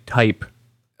epidemic type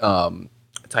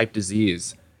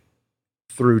disease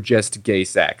through just gay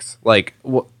sex. Like,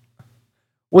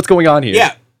 what's going on here?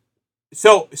 Yeah.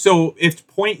 So it's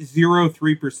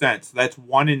 0.03%. So that's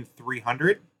 1 in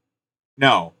 300.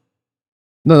 No.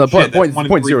 Point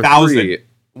 0.03.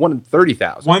 1 in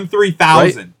 30,000. 1 in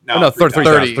 3,000. Right? No,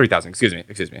 30,000.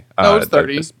 Excuse me. No, it's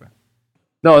 30.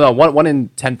 No. 1 in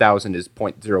 10,000 is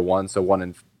 0.01. So 1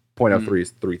 in 0.03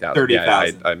 is 3,000.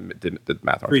 30,000. Yeah, I did the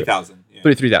math wrong. 3,000. Yeah.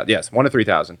 3,000. Yes, 1 in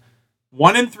 3,000.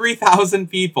 1 in 3,000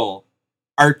 people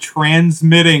are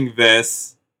transmitting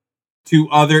this to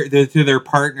their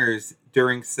partners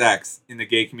during sex in the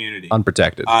gay community.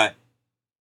 Unprotected.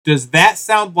 Does that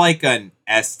sound like an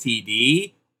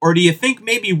STD? Or do you think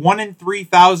maybe 1 in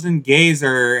 3,000 gays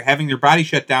are having their body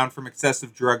shut down from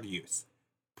excessive drug use?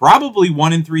 Probably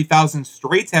 1 in 3,000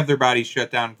 straights have their bodies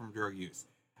shut down from drug use.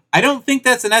 I don't think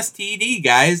that's an STD,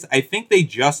 guys. I think they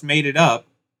just made it up.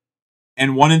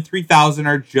 And 1 in 3,000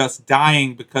 are just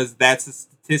dying because that's a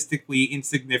statistically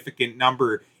insignificant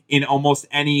number in almost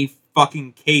any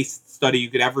fucking case study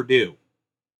you could ever do.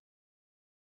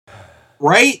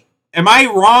 right? Am I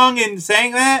wrong in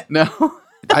saying that? No.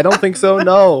 I don't think so.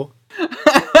 No.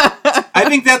 I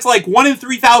think that's like 1 in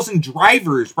 3,000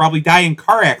 drivers probably die in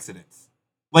car accidents.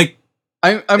 Like,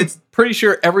 I'm pretty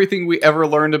sure everything we ever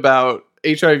learned about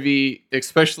HIV,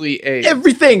 especially AIDS,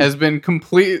 everything has been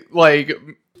complete like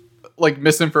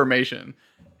misinformation.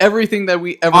 Everything that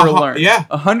we ever learned,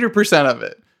 100% of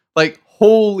it. Like,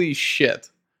 holy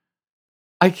shit!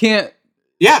 I can't.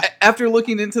 Yeah. After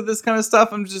looking into this kind of stuff,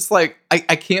 I'm just like, I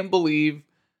can't believe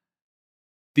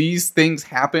these things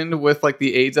happened with like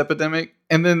the AIDS epidemic,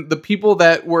 and then the people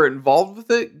that were involved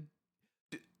with it.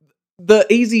 The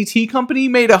AZT company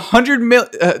made $100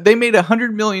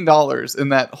 million in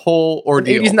that whole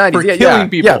ordeal 80s, 90s, for killing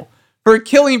people. Yeah. For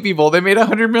killing people, they made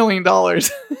 $100 million.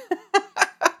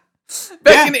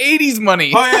 Back in 80s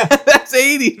money. Oh yeah, that's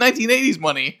 1980s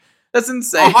money. That's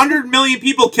insane. 100 million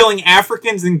people killing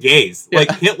Africans and gays. Yeah.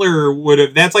 Like Hitler would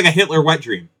have. That's like a Hitler wet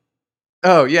dream.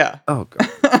 Oh yeah. Oh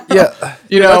god. Yeah.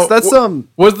 You know that's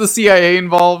was the CIA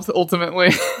involved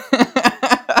ultimately?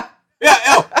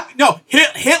 Yeah. No.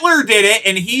 Hitler did it,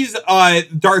 and he's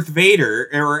Darth Vader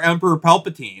or Emperor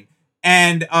Palpatine,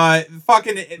 and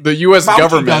fucking the U.S. Fauci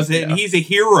government does it, and he's a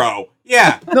hero.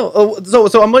 Yeah. No.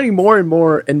 So I'm learning more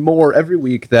and more every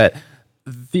week that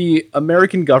the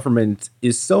American government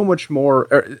is so much more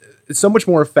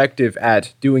effective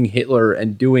at doing Hitler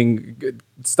and doing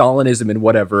Stalinism and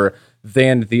whatever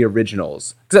than the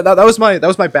originals. Because that was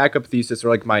my backup thesis, or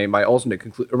like my alternate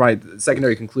or my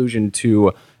secondary conclusion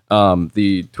to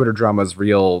the Twitter drama's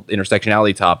real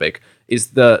intersectionality topic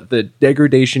is the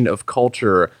degradation of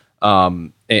culture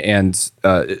and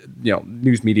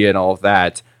news media and all of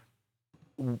that.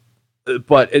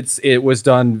 But it was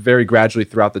done very gradually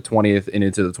throughout the 20th and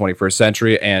into the 21st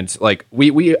century, and like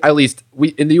we at least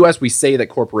in the U.S. we say that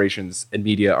corporations and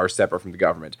media are separate from the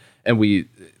government, and we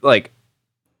like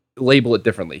label it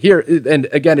differently here. And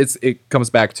again, it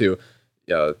comes back to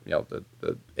the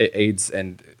AIDS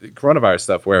and coronavirus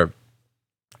stuff, where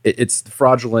it's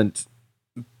fraudulent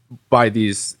by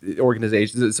these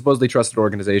organizations, supposedly trusted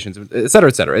organizations, et cetera,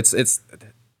 et cetera. It's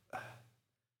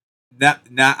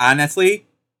not honestly.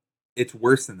 It's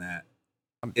worse than that.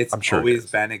 I'm sure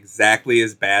always been exactly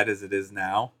as bad as it is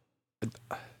now.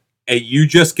 And you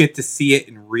just get to see it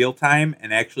in real time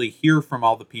and actually hear from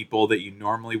all the people that you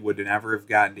normally would never have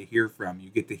gotten to hear from. You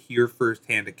get to hear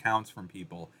firsthand accounts from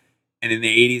people. And in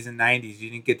the 80s and 90s, you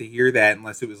didn't get to hear that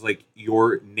unless it was like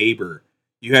your neighbor.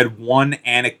 You had one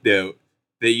anecdote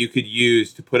that you could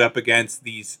use to put up against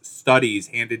these studies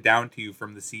handed down to you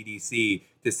from the CDC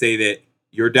to say that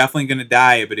you're definitely going to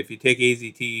die, but if you take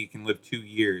AZT, you can live 2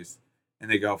 years.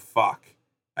 And they go, fuck,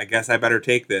 I guess I better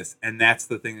take this. And that's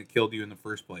the thing that killed you in the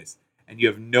first place. And you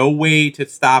have no way to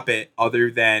stop it other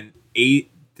than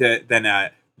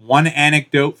one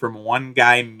anecdote from one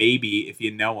guy, maybe, if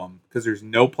you know him, because there's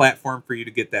no platform for you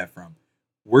to get that from.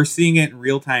 We're seeing it in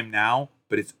real time now,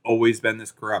 but it's always been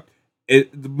this corrupt.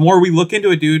 The more we look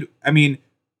into it, dude, I mean,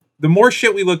 the more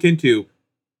shit we look into,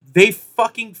 they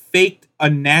fucking faked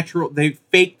they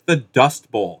faked the Dust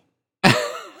Bowl.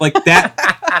 Like that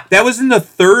was in the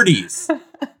 30s.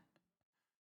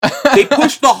 They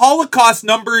pushed the Holocaust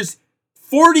numbers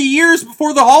 40 years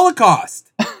before the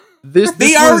Holocaust.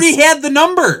 They already had the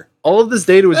number. All of this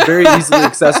data was very easily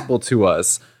accessible to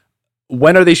us.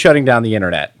 When are they shutting down the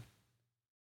internet?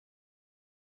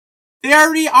 They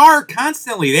already are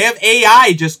constantly. They have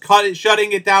AI just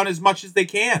shutting it down as much as they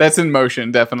can. That's in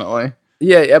motion, definitely.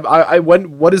 Yeah,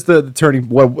 what is the turning?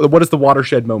 What is the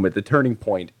watershed moment? The turning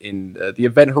point in the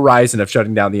event horizon of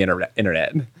shutting down the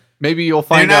internet? Maybe you'll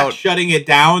find They're not out. shutting it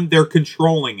down. They're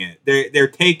controlling it. They're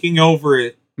taking over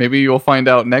it. Maybe you'll find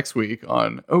out next week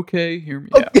on Okay, Hear Me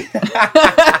Out.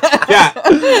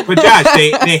 Yeah, but Josh,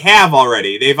 they have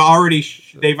already. They've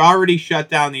already shut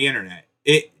down the internet.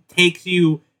 It takes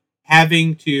you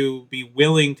having to be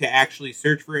willing to actually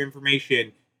search for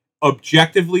information,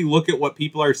 objectively look at what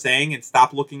people are saying, and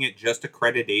stop looking at just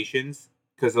accreditations,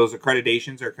 because those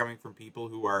accreditations are coming from people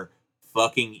who are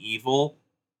fucking evil.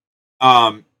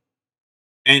 And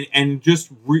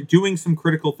just doing some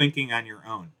critical thinking on your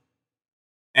own.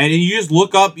 And you just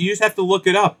have to look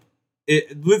it up.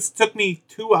 This took me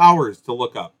 2 hours to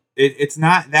look up. It's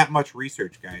not that much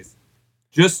research, guys.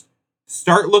 Just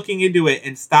start looking into it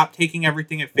and stop taking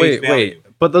everything at face value.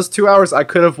 But those 2 hours, I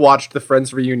could have watched the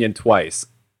Friends reunion twice.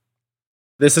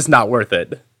 This is not worth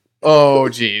it. Oh,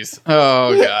 jeez.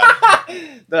 Oh, God.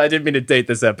 No, I didn't mean to date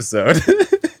this episode.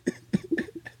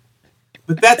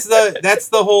 But that's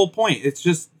the whole point. It's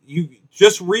just you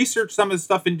just research some of the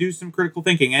stuff and do some critical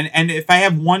thinking. And if I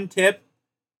have one tip,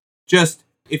 just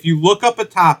if you look up a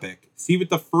topic, see what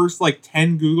the first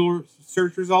 10 Google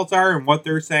search results are and what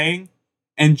they're saying,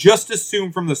 and just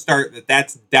assume from the start that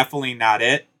that's definitely not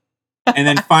it, and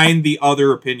then find the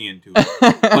other opinion to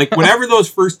it. Like, whatever those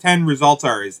first 10 results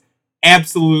are is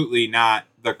absolutely not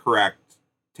the correct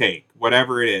take,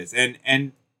 whatever it is.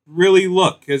 And really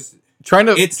look, because trying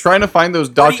to find those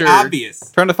Dr.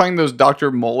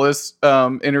 Mullis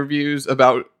interviews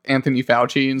about Anthony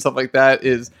Fauci and stuff like that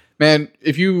is, man,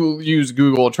 if you use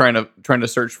Google trying to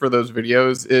search for those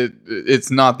videos, it's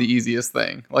not the easiest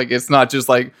thing. Like, it's not just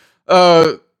like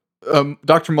Dr.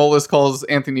 Mullis calls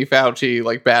Anthony Fauci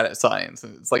like bad at science.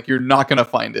 It's like you're not going to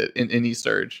find it in any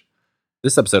search.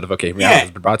 This episode of OK Meow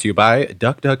has been brought to you by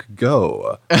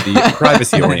DuckDuckGo, the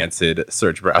privacy-oriented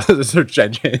search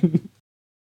engine.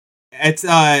 It's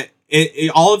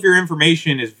all of your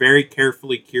information is very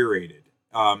carefully curated,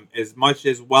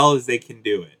 as well as they can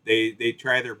do it. They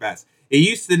try their best. It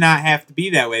used to not have to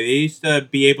be that way. They used to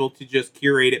be able to just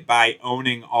curate it by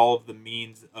owning all of the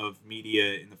means of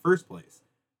media in the first place.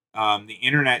 The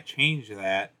internet changed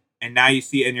that, and now you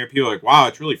see, and your people are like, wow,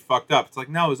 it's really fucked up. It's like,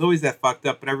 no, it was always that fucked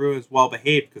up, but everyone was well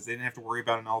behaved because they didn't have to worry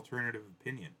about an alternative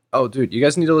opinion. Oh, dude, you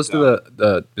guys need to listen to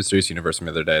the Mysterious Universe from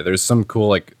the other day. There's some cool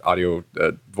like audio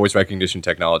voice recognition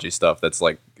technology stuff that's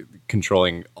like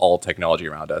controlling all technology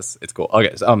around us. It's cool.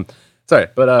 Okay, so, sorry,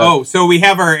 but so we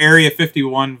have our Area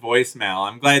 51 voicemail.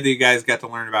 I'm glad that you guys got to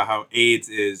learn about how AIDS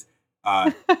is.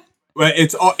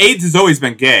 AIDS has always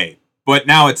been gay, but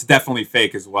now it's definitely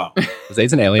fake as well. Was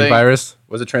AIDS an alien virus?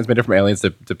 Was it transmitted from aliens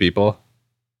to people?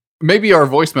 Maybe our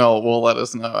voicemail will let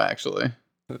us know, actually.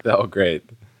 Oh, great.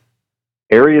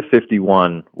 Area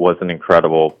 51 was an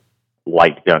incredible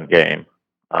light gun game.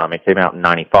 It came out in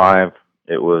 95.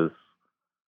 It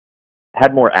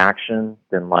had more action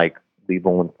than like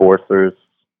Lethal Enforcers,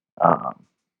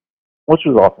 which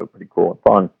was also pretty cool and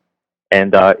fun.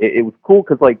 And it was cool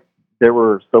because like there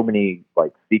were so many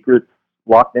like secrets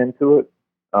locked into it.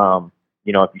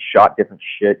 If you shot different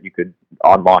shit, you could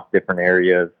unlock different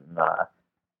areas and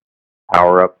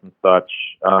power ups and such.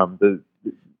 The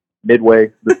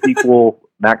Midway, the sequel,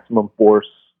 Maximum Force,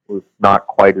 was not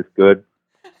quite as good,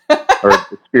 or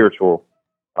the spiritual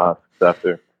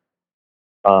successor.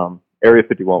 Area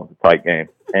 51 was a tight game,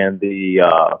 and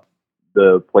the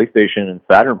PlayStation and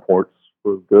Saturn ports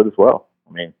were good as well.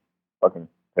 I mean, fucking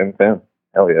 10/10,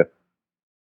 hell yeah.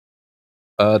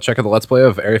 Check out the Let's Play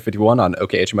of Area 51 on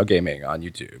OKHMO Gaming on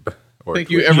YouTube.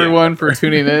 Thank you, everyone, for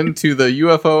tuning in to the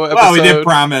UFO episode. Well, we did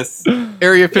promise.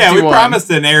 Area 51. Yeah, we promised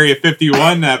an Area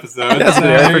 51 episode. That's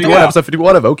Area 51, episode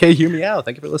 51 of OK Hear Me Out.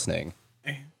 Thank you for listening.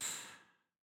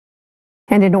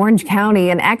 And in Orange County,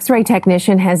 an X-ray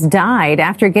technician has died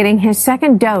after getting his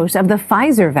second dose of the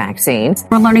Pfizer vaccine.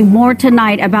 We're learning more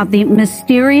tonight about the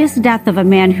mysterious death of a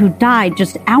man who died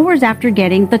just hours after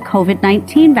getting the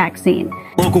COVID-19 vaccine.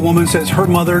 Local woman says her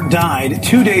mother died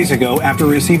 2 days ago after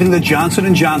receiving the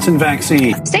Johnson & Johnson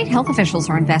vaccine. State health officials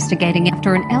are investigating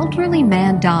after an elderly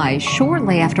man dies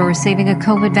shortly after receiving a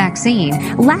COVID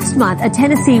vaccine. Last month, a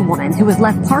Tennessee woman who was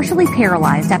left partially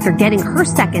paralyzed after getting her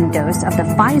second dose of the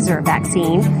Pfizer vaccine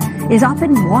is up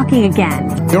and walking again.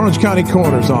 The Orange County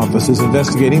Coroner's Office is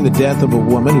investigating the death of a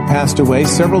woman who passed away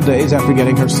several days after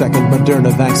getting her second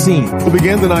Moderna vaccine. We'll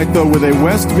begin the night, though, with a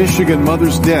West Michigan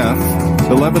mother's death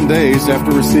 11 days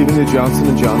after receiving the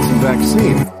Johnson & Johnson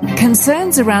vaccine.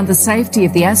 Concerns around the safety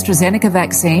of the AstraZeneca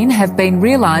vaccine have been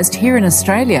realised here in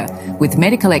Australia, with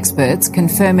medical experts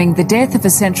confirming the death of a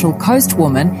Central Coast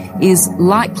woman is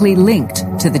likely linked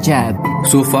to the jab.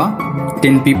 So far,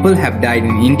 10 people have died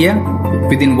in India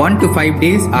within 1 to 5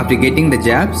 days after getting the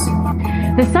jabs.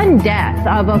 The sudden death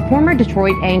of a former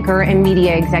Detroit anchor and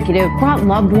media executive brought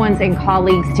loved ones and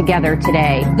colleagues together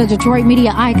today. The Detroit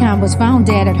media icon was found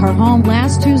dead at her home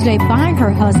last Tuesday by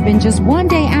her husband just 1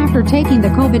 day after taking the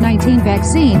COVID-19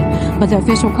 vaccine, but the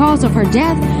official cause of her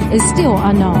death is still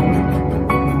unknown.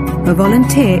 A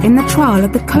volunteer in the trial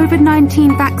of the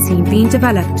COVID-19 vaccine being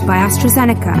developed by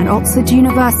AstraZeneca and Oxford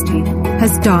University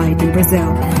has died in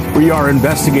Brazil. We are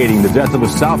investigating the death of a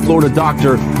South Florida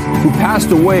doctor who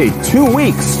passed away 2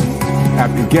 weeks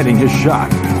after getting his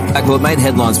shot. Well, it made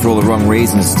headlines for all the wrong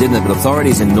reasons, didn't it? But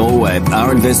authorities in Norway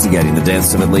are investigating the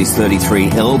deaths of at least 33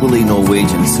 elderly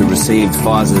Norwegians who received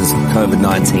Pfizer's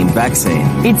COVID-19 vaccine.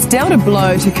 It's dealt a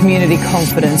blow to community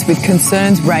confidence with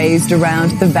concerns raised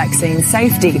around the vaccine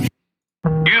safety.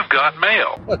 You've got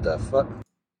mail. What the fuck?